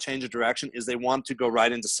come out of change of direction is they want to go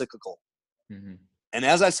right into cyclical. Mm-hmm. And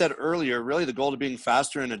as I said earlier, really the goal of being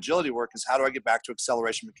faster in agility work is how do I get back to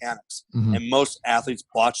acceleration mechanics? Mm-hmm. And most athletes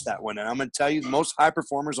botch that one. And I'm going to tell you, most high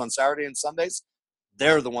performers on Saturday and Sundays,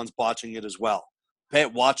 they're the ones botching it as well.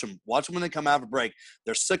 Watch them when they come out of a break.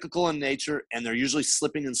 They're cyclical in nature, and they're usually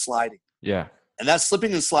slipping and sliding. Yeah. And that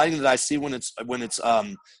slipping and sliding that I see when it's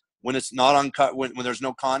not on cut, when there's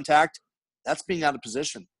no contact, that's being out of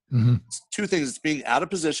position. Mm-hmm. It's 2 things. It's being out of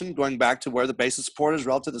position, going back to where the base of support is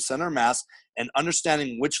relative to the center of mass, and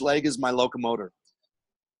understanding which leg is my locomotor.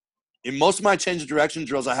 In most of my change of direction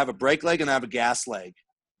drills, I have a brake leg and I have a gas leg.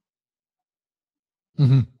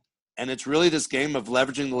 Mm-hmm. And it's really this game of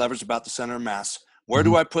leveraging the levers about the center of mass. Where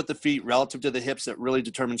do I put the feet relative to the hips that really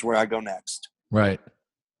determines where I go next? Right.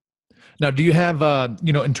 Now, do you have,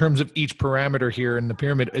 in terms of each parameter here in the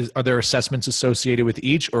pyramid, are there assessments associated with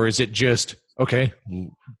each, or is it just, okay,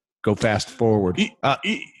 go fast forward? Do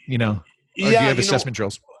you have assessment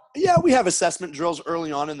drills? Yeah, we have assessment drills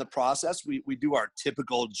early on in the process. We do our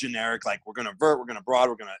typical generic, like we're going to vert, we're going to broad,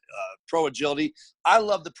 we're going to pro agility. I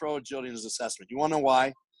love the pro agility as assessment. You want to know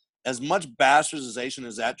why? As much bastardization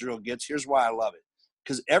as that drill gets, here's why I love it.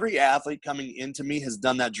 Because every athlete coming into me has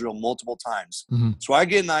done that drill multiple times. Mm-hmm. So I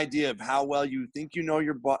get an idea of how well you think you know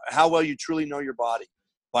how well you truly know your body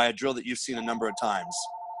by a drill that you've seen a number of times.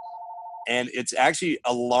 And it's actually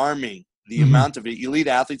alarming the amount of elite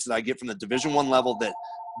athletes that I get from the Division I level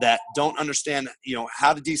that don't understand,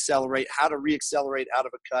 how to decelerate, how to reaccelerate out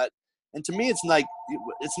of a cut. And to me, it's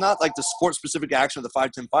not like the sport-specific action of the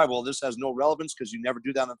 5-10-5. Well, this has no relevance because you never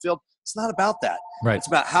do that on the field. It's not about that. Right. It's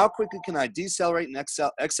about how quickly can I decelerate and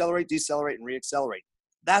accelerate, decelerate, and reaccelerate.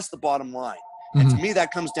 That's the bottom line. Mm-hmm. And to me,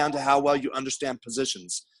 that comes down to how well you understand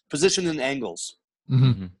position and angles.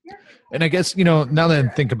 Mm-hmm. And I guess, now that I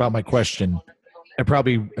think about my question, I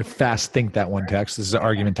probably fast think that one, Tex. This is an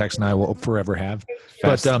argument Tex and I will forever have.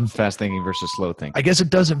 Fast thinking versus slow thinking. I guess it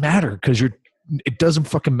doesn't matter because it doesn't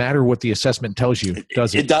fucking matter what the assessment tells you,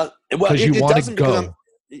 does it? It does. Because you want to go.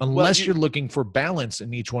 Unless you're looking for balance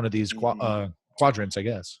in each one of these quadrants, I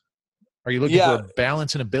guess. Are you looking for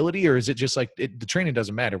balance and ability, or is it just like the training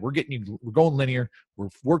doesn't matter? We're going linear. We're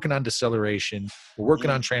working on deceleration. We're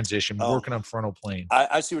working on transition. We're working on frontal plane.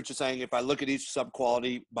 I see what you're saying. If I look at each sub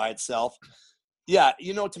quality by itself, yeah,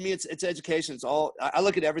 to me, it's education. It's all, I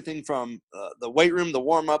look at everything from the weight room, the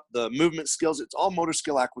warm up, the movement skills. It's all motor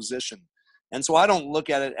skill acquisition. And so I don't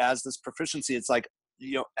look at it as this proficiency. It's like,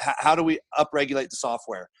 how do we upregulate the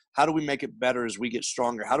software? How do we make it better as we get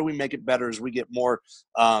stronger? How do we make it better as we get more,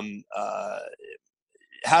 how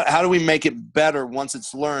do we make it better once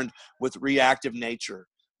it's learned with reactive nature?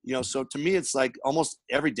 So to me, it's like almost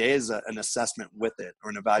every day is an assessment with it or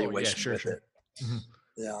an evaluation with it. Mm-hmm.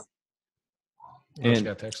 Yeah. And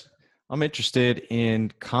I'm interested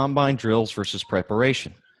in combine drills versus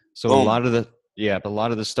preparation. So Boom. a lot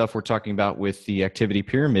of the stuff we're talking about with the activity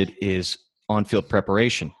pyramid is on-field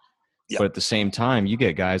preparation. Yep. But at the same time, you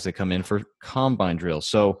get guys that come in for combine drills.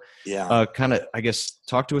 So kind of, I guess,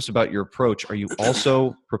 talk to us about your approach. Are you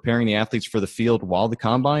also preparing the athletes for the field while the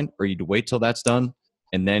combine, or you wait till that's done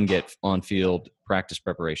and then get on-field practice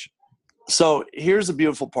preparation? So here's the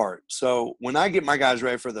beautiful part. So when I get my guys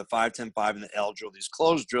ready for the 5, 10, 5 and the L drill, these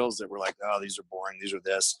closed drills that were like, oh, these are boring, these are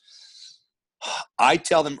this, I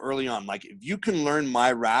tell them early on, like, if you can learn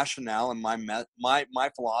my rationale and my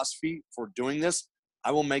philosophy for doing this,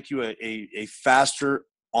 I will make you a faster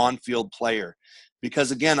on-field player.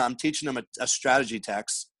 Because again, I'm teaching them a strategy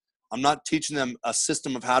text. I'm not teaching them a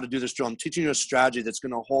system of how to do this drill. I'm teaching you a strategy that's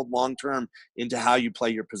going to hold long-term into how you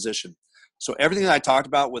play your position. So everything that I talked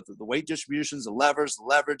about with the weight distributions, the levers, the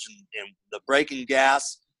leverage, and the brake and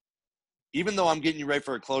gas, even though I'm getting you ready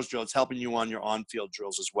for a closed drill, it's helping you on your on-field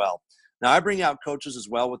drills as well. Now, I bring out coaches as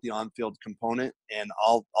well with the on-field component, and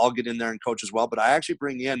I'll get in there and coach as well. But I actually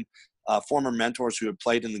bring in former mentors who have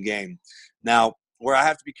played in the game. Now, where I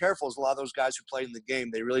have to be careful is a lot of those guys who played in the game,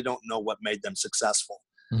 they really don't know what made them successful.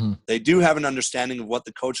 Mm-hmm. They do have an understanding of what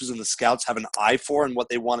the coaches and the scouts have an eye for and what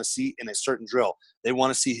they want to see in a certain drill. They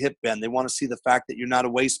want to see hip bend. They want to see the fact that you're not a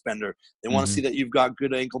waist bender. They want to see that you've got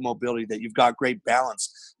good ankle mobility, that you've got great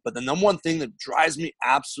balance. But the number one thing that drives me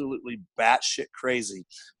absolutely batshit crazy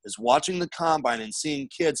is watching the combine and seeing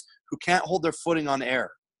kids who can't hold their footing on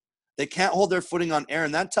air. They can't hold their footing on air.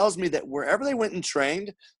 And that tells me that wherever they went and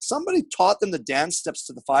trained, somebody taught them the dance steps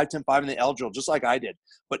to the 5, 10, 5 and the L drill, just like I did.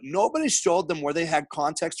 But nobody showed them where they had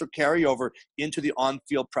context or carryover into the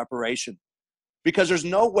on-field preparation. Because there's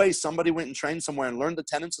no way somebody went and trained somewhere and learned the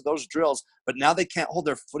tenets of those drills, but now they can't hold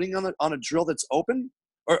their footing on a drill that's open.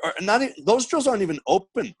 Or not. Those drills aren't even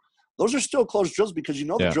open. Those are still closed drills because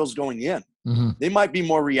the drill's going in. Mm-hmm. They might be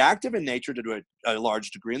more reactive in nature to a large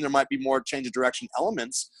degree, and there might be more change of direction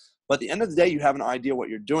elements. But at the end of the day, you have an idea what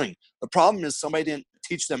you're doing. The problem is somebody didn't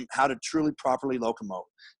teach them how to truly properly locomote.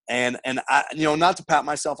 And I, not to pat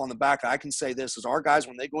myself on the back, I can say this is our guys,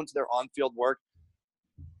 when they go into their on-field work,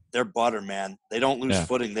 they're butter, man. They don't lose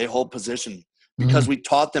footing. They hold position because we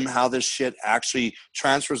taught them how this shit actually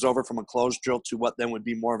transfers over from a closed drill to what then would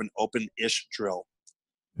be more of an open-ish drill.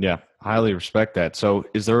 Yeah, highly respect that. So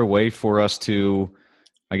is there a way for us to,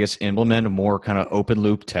 I guess, implement a more kind of open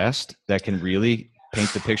loop test that can really paint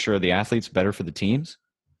the picture of the athletes better for the teams?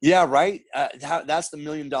 Yeah, right. That's the $1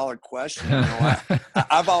 million question.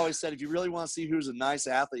 I've always said, if you really want to see who's a nice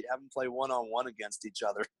athlete, have them play one-on-one against each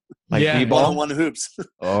other. Like one-on-one hoops.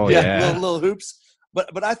 Oh, yeah. Little hoops.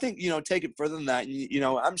 But I think, take it further than that.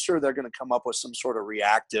 I'm sure they're going to come up with some sort of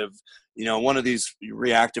reactive, one of these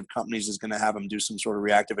reactive companies is going to have them do some sort of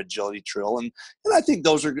reactive agility drill. And I think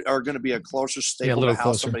those are going to be a closer staple to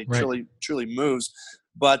how somebody truly moves.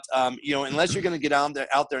 But, unless you're going to get out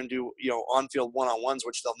there and do, on-field one-on-ones,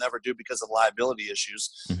 which they'll never do because of liability issues.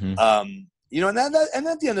 Mm-hmm. And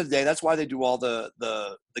at the end of the day, that's why they do all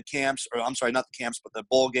the camps, or I'm sorry, not the camps, but the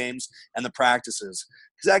bowl games and the practices,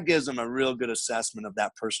 because that gives them a real good assessment of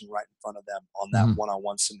that person right in front of them on that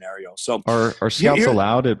one-on-one scenario. So are scouts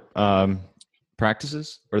allowed at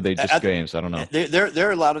practices, or are they just games? I don't know.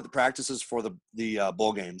 They're allowed at the practices for the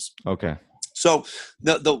bowl games. Okay. So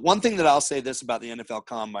the one thing that I'll say this about the NFL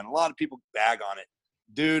Combine, a lot of people bag on it.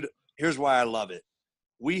 Dude, here's why I love it.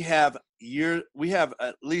 We have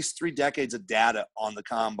at least 3 decades of data on the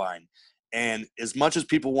Combine. And as much as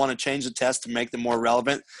people want to change the test to make them more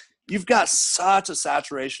relevant, you've got such a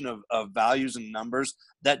saturation of values and numbers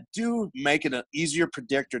that do make it an easier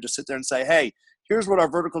predictor to sit there and say, hey, here's what our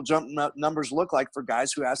vertical jump numbers look like for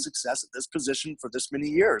guys who have success at this position for this many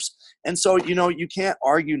years. And so, you can't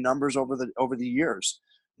argue numbers over the years.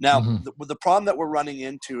 Now, the problem that we're running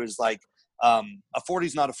into is like a 40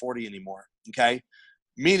 is not a 40 anymore, okay?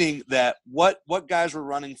 meaning that what guys were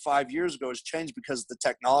running 5 years ago has changed because the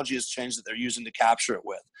technology has changed that they're using to capture it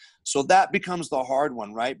with. So that becomes the hard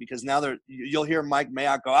one, right? Because now you'll hear Mike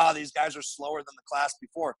Mayock go, these guys are slower than the class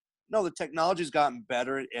before. No, the technology's gotten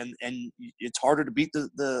better, and it's harder to beat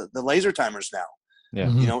the laser timers now. Yeah.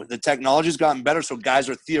 Mhm. You know, the technology's gotten better, so guys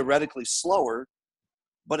are theoretically slower,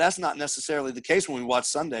 but that's not necessarily the case when we watch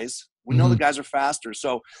Sundays. We know the guys are faster.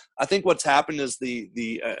 So I think what's happened is the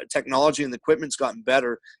technology and the equipment's gotten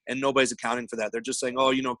better, and nobody's accounting for that. They're just saying,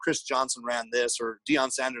 Chris Johnson ran this or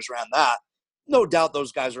Deion Sanders ran that. No doubt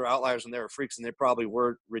those guys are outliers and they were freaks, and they probably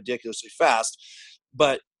were ridiculously fast.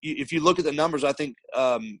 But if you look at the numbers, I think,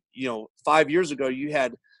 5 years ago you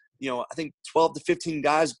had, I think 12 to 15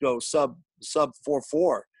 guys go sub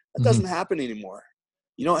 4.4. That doesn't happen anymore.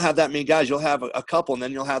 You don't have that many guys. You'll have a couple, and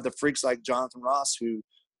then you'll have the freaks like Jonathan Ross who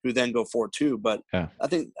then go 4.2. But Yeah. I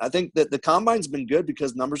think that the combine's been good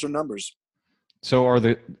because numbers are numbers. So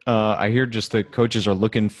I hear just the coaches are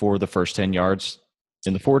looking for the first 10 yards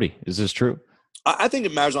in the 40. Is this true? I think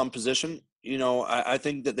it matters on position. I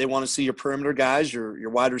think that they want to see your perimeter guys, your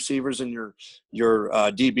wide receivers, and your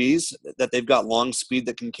DBs, that they've got long speed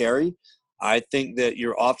that can carry. I think that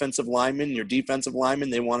your offensive linemen, your defensive linemen,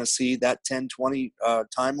 they want to see that 10-20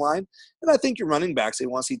 timeline. And I think your running backs, they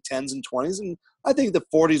want to see 10s and 20s. And I think the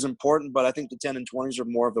 40 is important, but I think the 10 and 20s are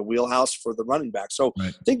more of a wheelhouse for the running back. So Right.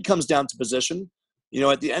 I think it comes down to position.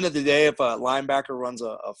 At the end of the day, if a linebacker runs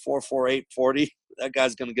a 4.48 40, that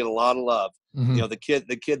guy's going to get a lot of love. Mhm.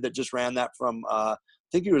 The kid that just ran that from, I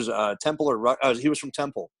think he was Temple he was from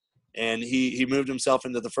Temple. And he moved himself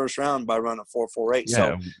into the first round by running a 4.48. Yeah,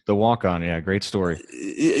 So the walk-on. Yeah, great story.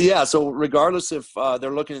 yeah. So regardless if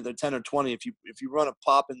they're looking at their 10 or 20, if you run a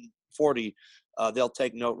pop in 40, they'll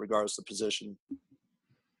take note regardless of position.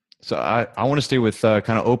 So I want to stay with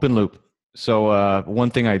kind of open loop. So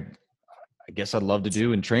one thing I guess I'd love to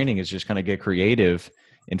do in training is just kind of get creative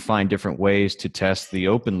and find different ways to test the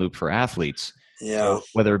open loop for athletes. Yeah. So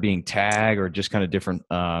whether it being tag or just kind of different,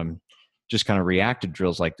 just kind of reactive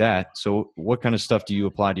drills like that. So what kind of stuff do you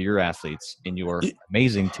apply to your athletes in your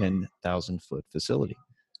amazing 10,000 foot facility?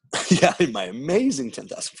 Yeah, in my amazing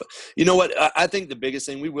 10,000 foot. You know what? I think the biggest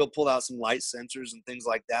thing, we will pull out some light sensors and things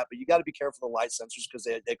like that, but you got to be careful of the light sensors because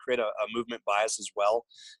they create a movement bias as well.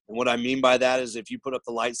 And what I mean by that is if you put up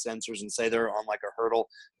the light sensors and say they're on like a hurdle,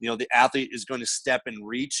 the athlete is going to step and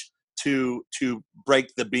reach to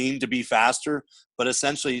break the beam to be faster. But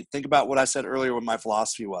essentially, think about what I said earlier, what my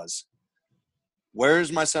philosophy was. Where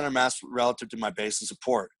is my center mass relative to my base of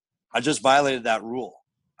support? I just violated that rule.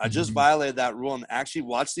 I just violated that rule, and actually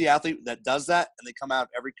watch the athlete that does that, and they come out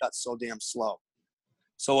every cut so damn slow.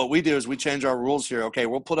 So what we do is we change our rules here. Okay,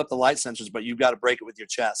 we'll put up the light sensors, but you've got to break it with your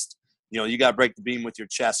chest. You got to break the beam with your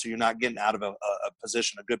chest so you're not getting out of a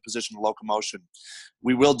position, a good position of locomotion.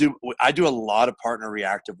 I do a lot of partner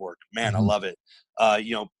reactive work. Man, I love it.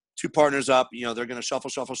 Two partners up, they're going to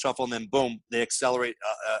shuffle, and then boom, they accelerate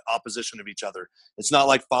opposition of each other. It's not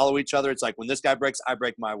like follow each other. It's like when this guy breaks, I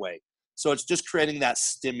break my way. So it's just creating that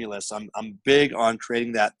stimulus. I'm big on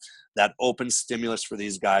creating that open stimulus for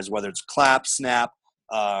these guys, whether it's clap, snap,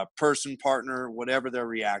 person, partner, whatever they're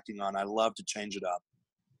reacting on. I love to change it up.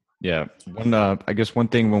 Yeah. I guess one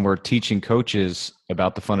thing when we're teaching coaches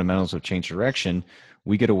about the fundamentals of change direction,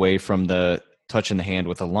 we get away from the touch in the hand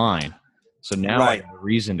with a line. So now I have a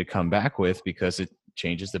reason to come back with because it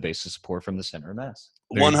changes the base of support from the center of mass.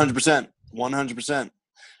 100%.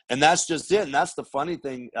 And that's just it. And that's the funny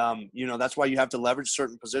thing. That's why you have to leverage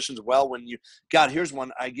certain positions well. Here's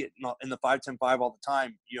one I get in the 5-10-5 all the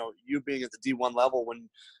time. You being at the D1 level, when,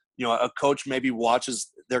 a coach maybe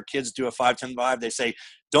watches their kids do a 5-10-5, they say,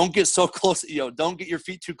 don't get so close, don't get your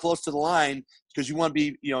feet too close to the line because you want to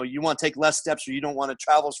be, you want to take less steps or you don't want to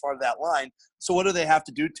travel as far to that line. So what do they have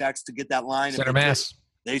to do, Tex, to get that line? Center mass.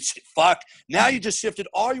 Now you just shifted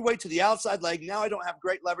all your weight to the outside leg. Now I don't have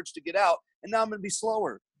great leverage to get out, and now I'm going to be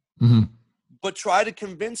slower. Mm-hmm. But try to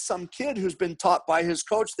convince some kid who's been taught by his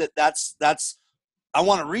coach that's I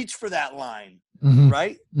want to reach for that line,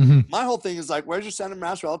 right? Mm-hmm. My whole thing is like, where's your center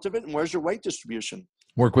mass relative to it, and where's your weight distribution?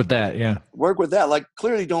 Work with that, yeah. Work with that. Like,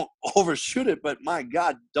 clearly don't overshoot it, but my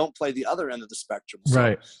God, don't play the other end of the spectrum.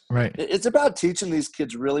 So right. It's about teaching these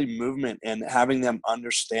kids really movement and having them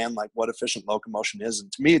understand like what efficient locomotion is.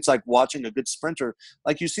 And to me, it's like watching a good sprinter.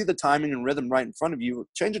 Like you see the timing and rhythm right in front of you.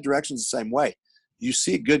 Change of directions the same way. You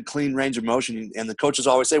see good, clean range of motion, and the coaches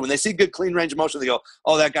always say when they see good, clean range of motion, they go,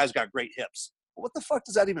 "Oh, that guy's got great hips." Well, what the fuck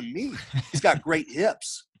does that even mean? He's got great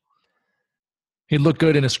hips. He looked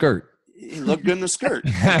good in a skirt. He looked good in a skirt.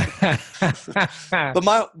 But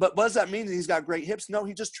what does that mean? That he's got great hips? No,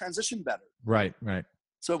 he just transitioned better. Right.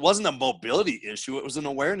 So it wasn't a mobility issue. It was an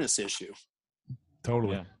awareness issue.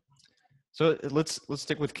 Totally. Yeah. So let's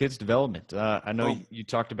stick with kids development. I know you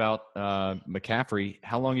talked about McCaffrey.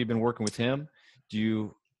 How long have you been working with him?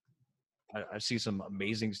 I see some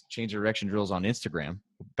amazing change of direction drills on Instagram.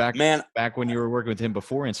 Back when you were working with him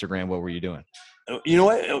before Instagram, what were you doing? You know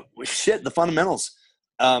what? Shit, the fundamentals.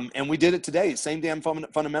 And we did it today. Same damn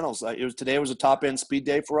fundamentals. Today was a top end speed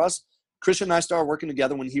day for us. Christian and I started working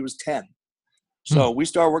together when he was 10. So we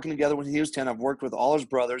started working together when he was 10. I've worked with all his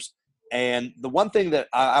brothers. And the one thing that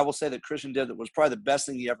I will say that Christian did that was probably the best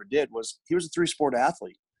thing he ever did was he was a 3-sport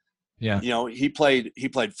athlete. Yeah. You know, he played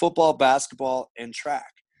football, basketball, and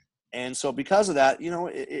track. And so because of that, you know,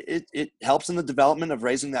 it helps in the development of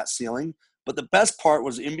raising that ceiling. But the best part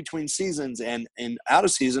was in between seasons and out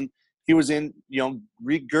of season, he was in, you know,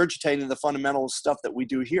 regurgitating the fundamental stuff that we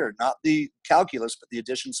do here, not the calculus, but the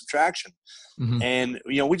addition, subtraction. Mm-hmm. And,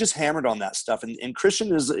 you know, we just hammered on that stuff. And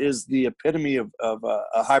Christian is the epitome of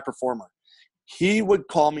a high performer. He would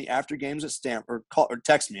call me after games at Stanford, or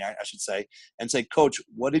text me, I should say, and say, Coach,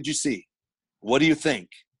 what did you see? What do you think?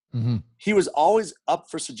 Mm-hmm. He was always up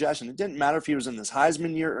for suggestion. It didn't matter if he was in this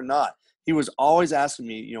Heisman year or not. He was always asking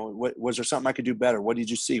me, you know, was there something I could do better? What did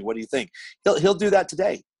you see? What do you think? He'll do that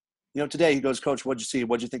today. You know, today he goes, Coach, what'd you see?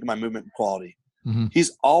 What'd you think of my movement and quality? Mm-hmm.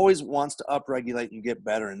 He's always wants to upregulate and get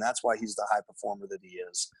better, and that's why he's the high performer that he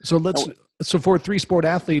is. So for a 3-sport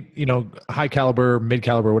athlete, you know, high caliber, mid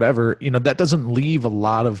caliber, whatever, you know, that doesn't leave a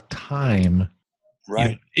lot of time,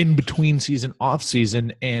 right, you know, in between season, off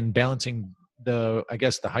season, and balancing the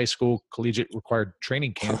high school collegiate required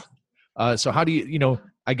training camp. So how do you know,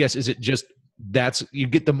 I guess, is it just you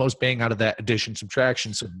get the most bang out of that addition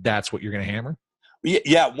subtraction, so that's what you're going to hammer?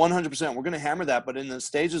 Yeah, 100%. We're going to hammer that, but in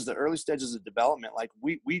the early stages of development, like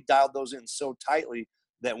we dialed those in so tightly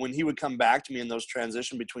that when he would come back to me in those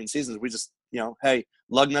transition between seasons, we just, you know, hey,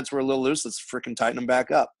 lug nuts were a little loose, let's freaking tighten them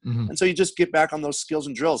back up. Mm-hmm. And so you just get back on those skills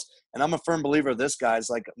and drills. And I'm a firm believer of this,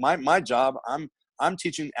 guys. Like my job, I'm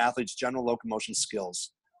teaching athletes general locomotion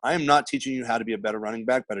skills. I am not teaching you how to be a better running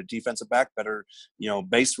back, better defensive back, better, you know,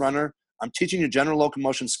 base runner. I'm teaching you general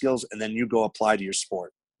locomotion skills, and then you go apply to your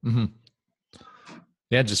sport. Mm-hmm.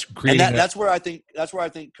 Yeah, just creating. And that's where I think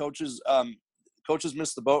coaches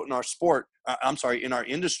miss the boat in our sport. In our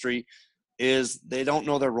industry, is they don't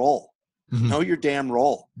know their role. Mm-hmm. Know your damn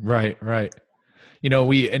role. Right. You know,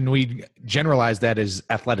 we generalize that as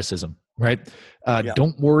athleticism, right?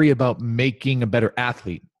 Don't worry about making a better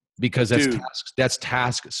athlete because that's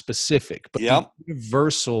task specific. But the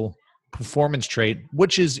universal performance trait,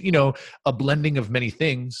 which is, you know, a blending of many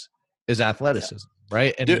things, is athleticism,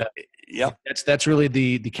 right? And that's really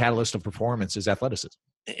the catalyst of performance is athleticism.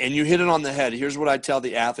 And you hit it on the head. Here's what I tell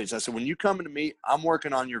the athletes. I said, when you come into me, I'm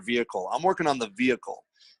working on your vehicle. I'm working on the vehicle.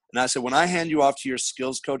 And I said, when I hand you off to your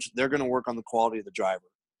skills coach, they're going to work on the quality of the driver.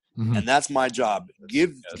 Mm-hmm. And that's my job.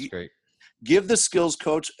 That's great. Give the skills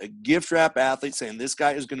coach a gift wrap athlete saying this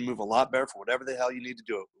guy is going to move a lot better for whatever the hell you need to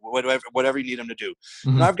do, whatever you need him to do.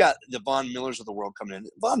 Mm-hmm. And I've got the Von Millers of the world coming in.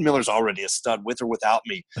 Von Miller's already a stud with or without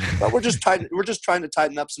me, but we're just trying to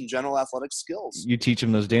tighten up some general athletic skills. You teach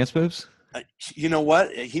him those dance moves? You know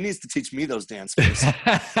what? He needs to teach me those dance moves.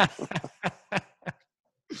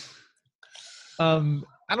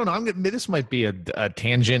 I don't know. This might be a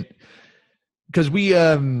tangent because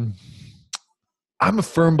I'm a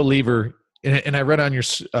firm believer, and I read on your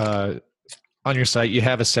site you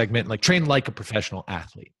have a segment like train like a professional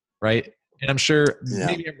athlete, right? And I'm sure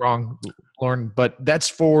maybe I'm wrong, Lauren, but that's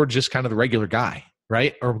for just kind of the regular guy,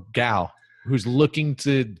 right, or gal who's looking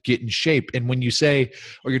to get in shape. And when you say,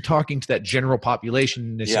 or you're talking to that general population,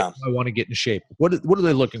 and they say, I want to get in shape. What are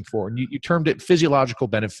they looking for? And you termed it physiological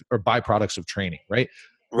benefit or byproducts of training, right?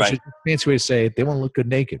 Right. Which is a fancy way to say they want to look good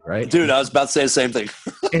naked, right? Dude, I was about to say the same thing.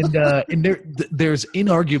 and there's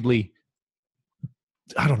inarguably,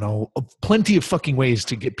 I don't know, plenty of fucking ways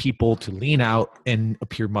to get people to lean out and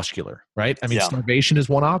appear muscular, right? I mean, starvation is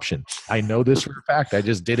one option. I know this for a fact. I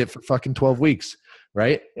just did it for fucking 12 weeks,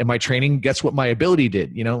 right? And my training, guess what my ability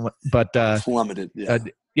did, you know? But plummeted.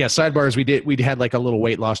 Sidebars, we had like a little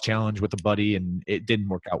weight loss challenge with a buddy, and it didn't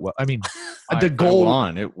work out well. I mean,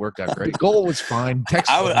 it worked out great. The goal was fine.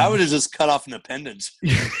 I would have just cut off an appendage.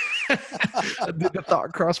 The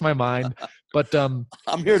thought crossed my mind, but I'm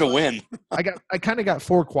here to win. I kind of got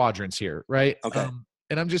 4 quadrants here, right? Okay.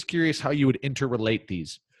 And I'm just curious how you would interrelate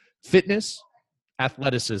these: fitness,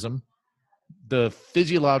 athleticism, the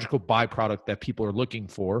physiological byproduct that people are looking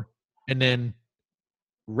for, and then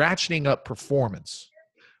ratcheting up performance.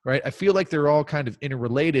 Right. I feel like they're all kind of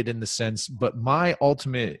interrelated in the sense, but my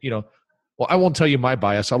ultimate, I won't tell you my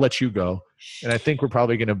bias. I'll let you go. And I think we're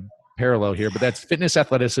probably going to parallel here, but that's fitness,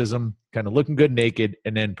 athleticism, kind of looking good naked,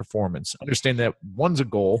 and then performance. Understand that one's a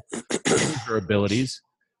goal, your abilities.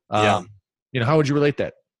 Yeah. How would you relate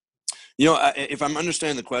that? If I'm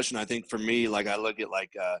understanding the question, I think for me, like I look at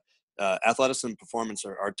like athleticism and performance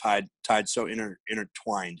are tied so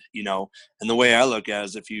intertwined, and the way I look at it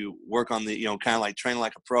is if you work on the, kind of like training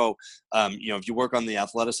like a pro, if you work on the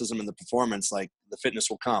athleticism and the performance, like the fitness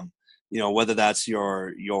will come, whether that's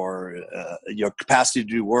your capacity to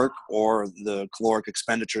do work or the caloric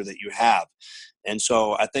expenditure that you have. And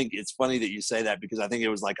so I think it's funny that you say that, because I think it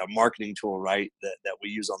was like a marketing tool, right, that we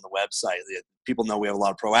use on the website. People know we have a lot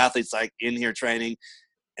of pro athletes like in here training.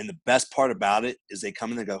 And the best part about it is they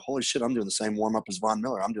come in and go, holy shit, I'm doing the same warm-up as Von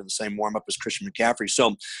Miller. I'm doing the same warm-up as Christian McCaffrey.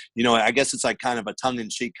 So, I guess it's like kind of a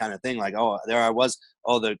tongue-in-cheek kind of thing. Like, oh, there I was.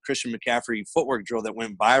 Oh, the Christian McCaffrey footwork drill that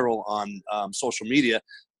went viral on social media,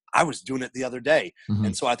 I was doing it the other day. Mm-hmm.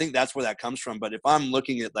 And so I think that's where that comes from. But if I'm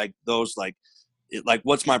looking at like those, like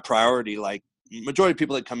what's my priority? Like, majority of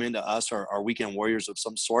people that come into us are weekend warriors of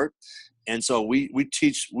some sort. And so we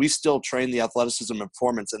still train the athleticism and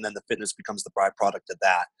performance, and then the fitness becomes the byproduct of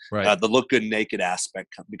that. Right. The look good naked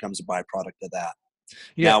aspect becomes a byproduct of that.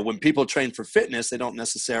 Yeah. Now, when people train for fitness, they don't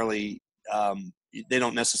necessarily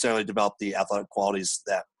develop the athletic qualities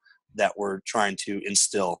that we're trying to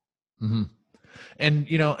instill. Mm-hmm. And,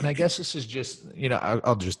 and I guess this is just,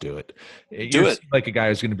 I'll just do it. Do it. Like a guy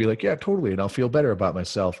who's going to be like, yeah, totally. And I'll feel better about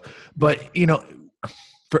myself. But,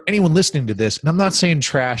 for anyone listening to this, and I'm not saying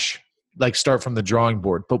trash, like start from the drawing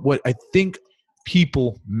board, but what I think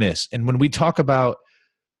people miss, and when we talk about,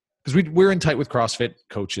 because we're in tight with CrossFit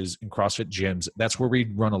coaches and CrossFit gyms, that's where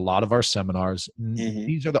we run a lot of our seminars. Mm-hmm.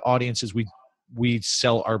 These are the audiences we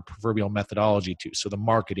sell our proverbial methodology to. So the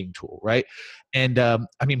marketing tool, right? And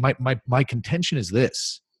my contention is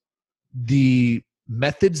this: the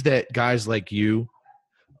methods that guys like you,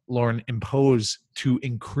 Lauren, impose to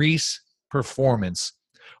increase performance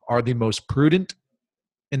are the most prudent,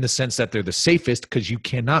 in the sense that they're the safest, because you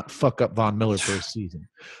cannot fuck up Von Miller for a season.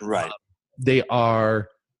 Right. They are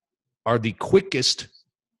the quickest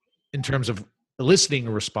in terms of eliciting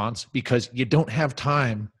a response, because you don't have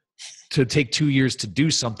time to take 2 years to do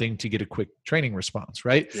something to get a quick training response,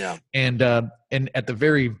 right? Yeah. And at the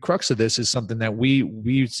very crux of this is something that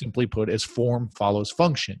we simply put as form follows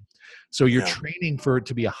function. So you're training for it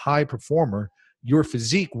to be a high performer, your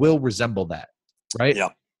physique will resemble that, right? Yeah.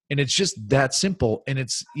 And it's just that simple. And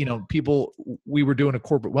it's, people, we were doing a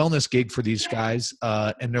corporate wellness gig for these guys,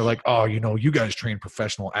 and they're like, oh, you guys train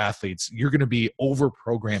professional athletes. You're going to be over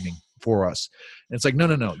programming for us. And it's like,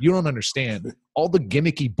 no, you don't understand. All the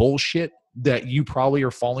gimmicky bullshit that you probably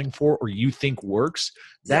are falling for or you think works,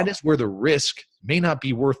 that is where the risk may not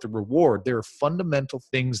be worth the reward. There are fundamental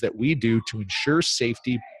things that we do to ensure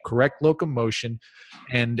safety, correct locomotion,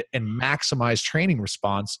 and maximize training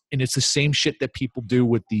response. And it's the same shit that people do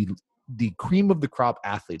with the cream of the crop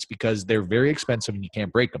athletes, because they're very expensive and you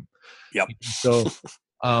can't break them. Yep. So,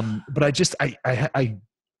 but I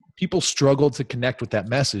people struggle to connect with that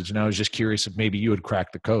message. And I was just curious if maybe you had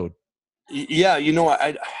cracked the code. Yeah.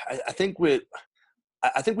 I think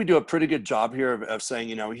we do a pretty good job here of saying,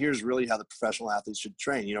 here's really how the professional athletes should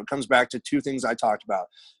train. It comes back to two things I talked about.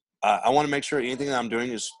 I want to make sure anything that I'm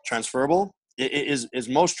doing is transferable. It is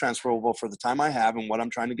most transferable for the time I have and what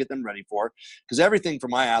I'm trying to get them ready for. Because everything for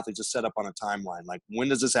my athletes is set up on a timeline. Like, when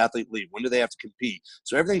does this athlete leave? When do they have to compete?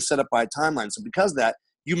 So everything's set up by a timeline. So because of that,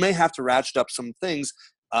 you may have to ratchet up some things.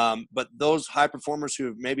 But those high performers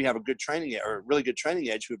who maybe have a good training or really good training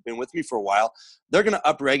edge, who have been with me for a while, they're going to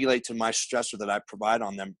upregulate to my stressor that I provide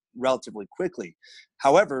on them relatively quickly.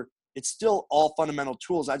 However, it's still all fundamental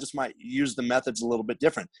tools. I just might use the methods a little bit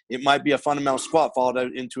different. It might be a fundamental squat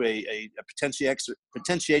followed into a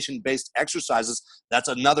potentiation-based exercises. That's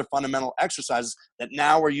another fundamental exercise that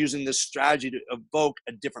now we're using this strategy to evoke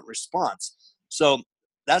a different response. So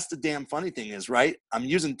that's the damn funny thing is, right? I'm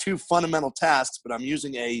using two fundamental tasks, but I'm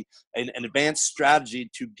using an advanced strategy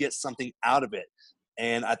to get something out of it.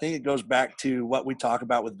 And I think it goes back to what we talk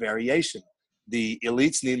about with variation. The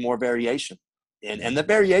elites need more variation. And the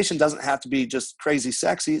variation doesn't have to be just crazy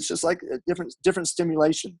sexy. It's just like a different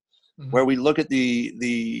stimulation, where we look at the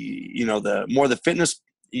more the fitness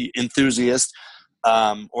enthusiast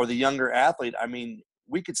or the younger athlete. I mean,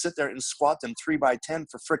 we could sit there and squat them 3x10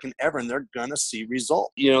 for freaking ever, and they're gonna see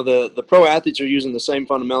results. The pro athletes are using the same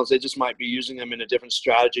fundamentals. They just might be using them in a different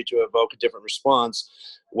strategy to evoke a different response.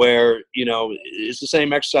 Where it's the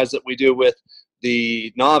same exercise that we do with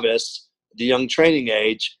the novice, the young training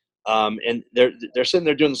age. And they're sitting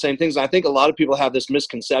there doing the same things. And I think a lot of people have this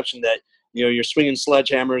misconception that, you're swinging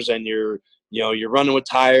sledgehammers and you're you're running with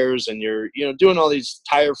tires and you're, doing all these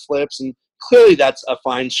tire flips, and clearly that's a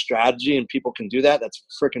fine strategy and people can do that. That's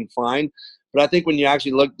freaking fine. But I think when you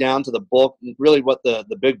actually look down to the bulk, really what the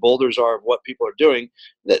big boulders are of what people are doing,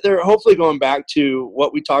 that they're hopefully going back to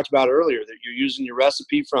what we talked about earlier, that you're using your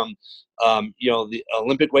recipe from, the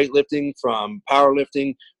Olympic weightlifting, from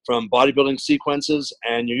powerlifting, from bodybuilding sequences,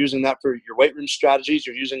 and you're using that for your weight room strategies.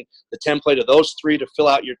 You're using the template of those three to fill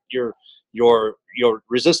out your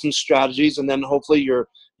resistance strategies, and then hopefully you're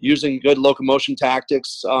using good locomotion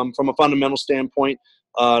tactics from a fundamental standpoint,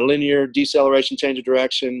 linear, deceleration, change of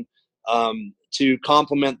direction, to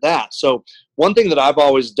complement that. So one thing that I've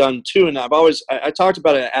always done too, and I talked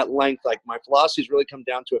about it at length, like my philosophy has really come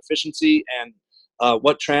down to efficiency and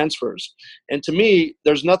what transfers. And to me,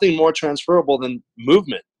 there's nothing more transferable than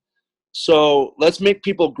movement. So let's make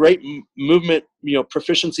people great movement,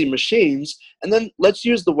 proficiency machines, and then let's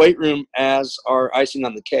use the weight room as our icing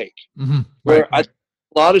on the cake. Mm-hmm. Where a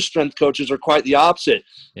lot of strength coaches are quite the opposite.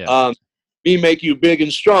 Yeah. Me make you big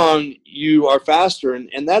and strong, you are faster,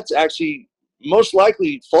 and that's actually most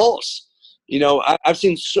likely false. I've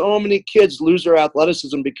seen so many kids lose their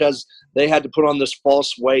athleticism because they had to put on this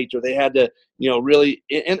false weight, or they had to, really.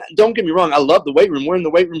 And don't get me wrong, I love the weight room. We're in the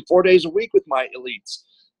weight room 4 days a week with my elites.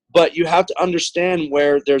 But you have to understand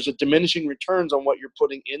where there's a diminishing returns on what you're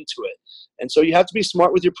putting into it. And so you have to be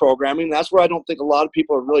smart with your programming. That's where I don't think a lot of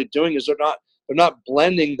people are really doing, is they're not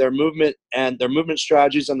blending their movement and their movement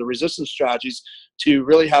strategies and the resistance strategies to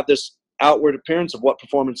really have this outward appearance of what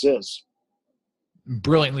performance is.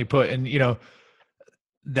 Brilliantly put. And,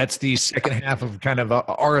 that's the second half of kind of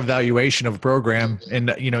our evaluation of a program.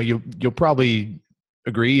 And, you'll probably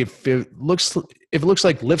agree, if it looks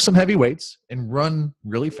like lift some heavy weights and run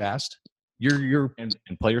really fast,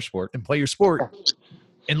 and play your sport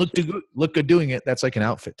and look good doing it. That's like an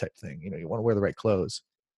outfit type thing. You want to wear the right clothes.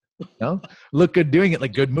 Look good doing it,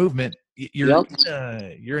 like good movement. You're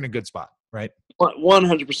in a good spot, right?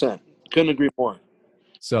 100%. Couldn't agree more.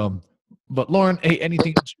 So, but Lauren, hey,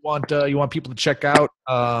 anything else you want people to check out?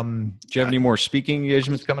 Do you have any more speaking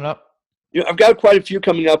engagements coming up? I've got quite a few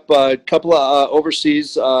coming up. A couple of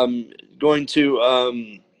overseas. Going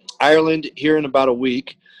to Ireland here in about a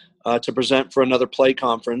week to present for another play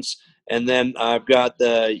conference, and then I've got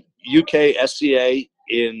the UK SCA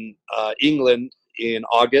in England in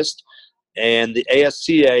August, and the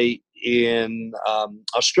ASCA in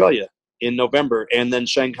Australia in November, and then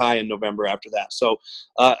Shanghai in November after that. So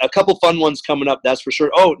a couple fun ones coming up, that's for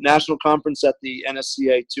sure. Oh, national conference at the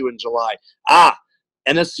NSCA too in July.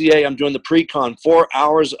 NSCA, I'm doing the pre-con, 4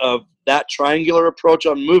 hours of that triangular approach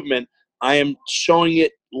on movement. I am showing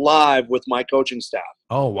it live with my coaching staff.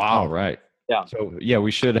 Oh, wow. All right. Yeah. So,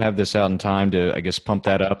 we should have this out in time to, I guess, pump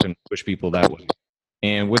that up and push people that way.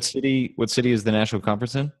 And what city is the national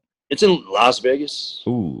conference in? It's in Las Vegas.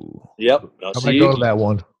 Ooh. Yep. I might go to that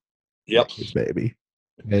one. Yep.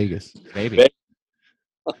 Vegas. Baby.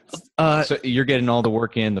 So you're getting all the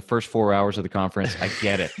work in the first 4 hours of the conference. I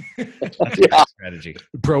get it. That's a great strategy.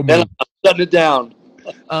 Pro move. I'm shutting it down.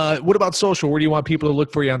 What about social? Where do you want people to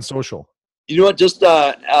look for you on social? You know what? Just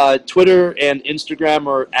Twitter and Instagram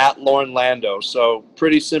are at Lauren Lando. So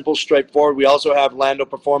pretty simple, straightforward. We also have Lando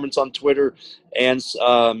Performance on Twitter and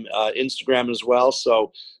Instagram as well.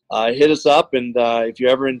 So hit us up, and if you're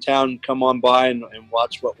ever in town, come on by and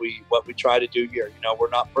watch what we try to do here. We're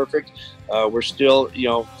not perfect. We're still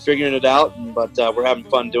figuring it out, but we're having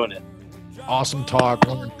fun doing it. Awesome talk.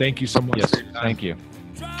 Thank you so much. Yes, thank you.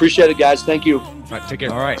 Appreciate it, guys. Thank you. All right, take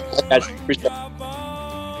care. All right. Guys, appreciate it.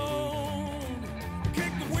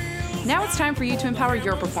 Now it's time for you to empower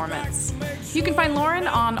your performance. You can find Lauren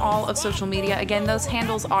on all of social media. Again, those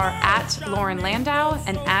handles are at Lauren Landau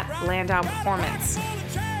and at Landau Performance.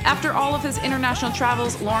 After all of his international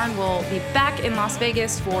travels, Lauren will be back in Las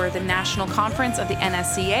Vegas for the national conference of the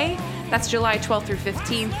NSCA. That's July 12th through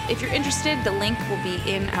 15th. If you're interested, the link will be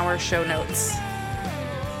in our show notes.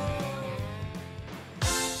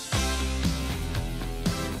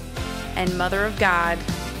 And Mother of God,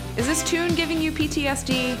 is this tune giving you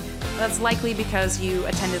PTSD? That's likely because you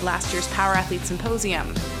attended last year's Power Athlete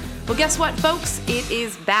Symposium. Well, guess what, folks? It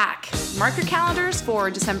is back. Mark your calendars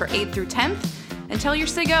for December 8th through 10th and tell your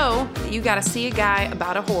SIGO that you gotta see a guy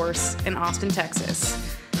about a horse in Austin, Texas.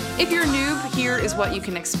 If you're a noob, here is what you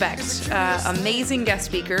can expect. Amazing guest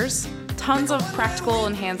speakers, tons of practical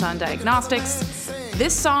and hands-on diagnostics,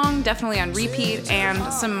 this song definitely on repeat,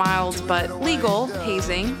 and some mild but legal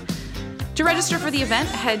hazing. To register for the event,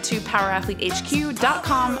 head to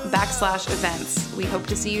powerathletehq.com/events. We hope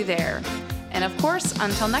to see you there. And of course,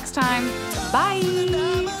 until next time,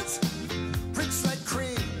 bye!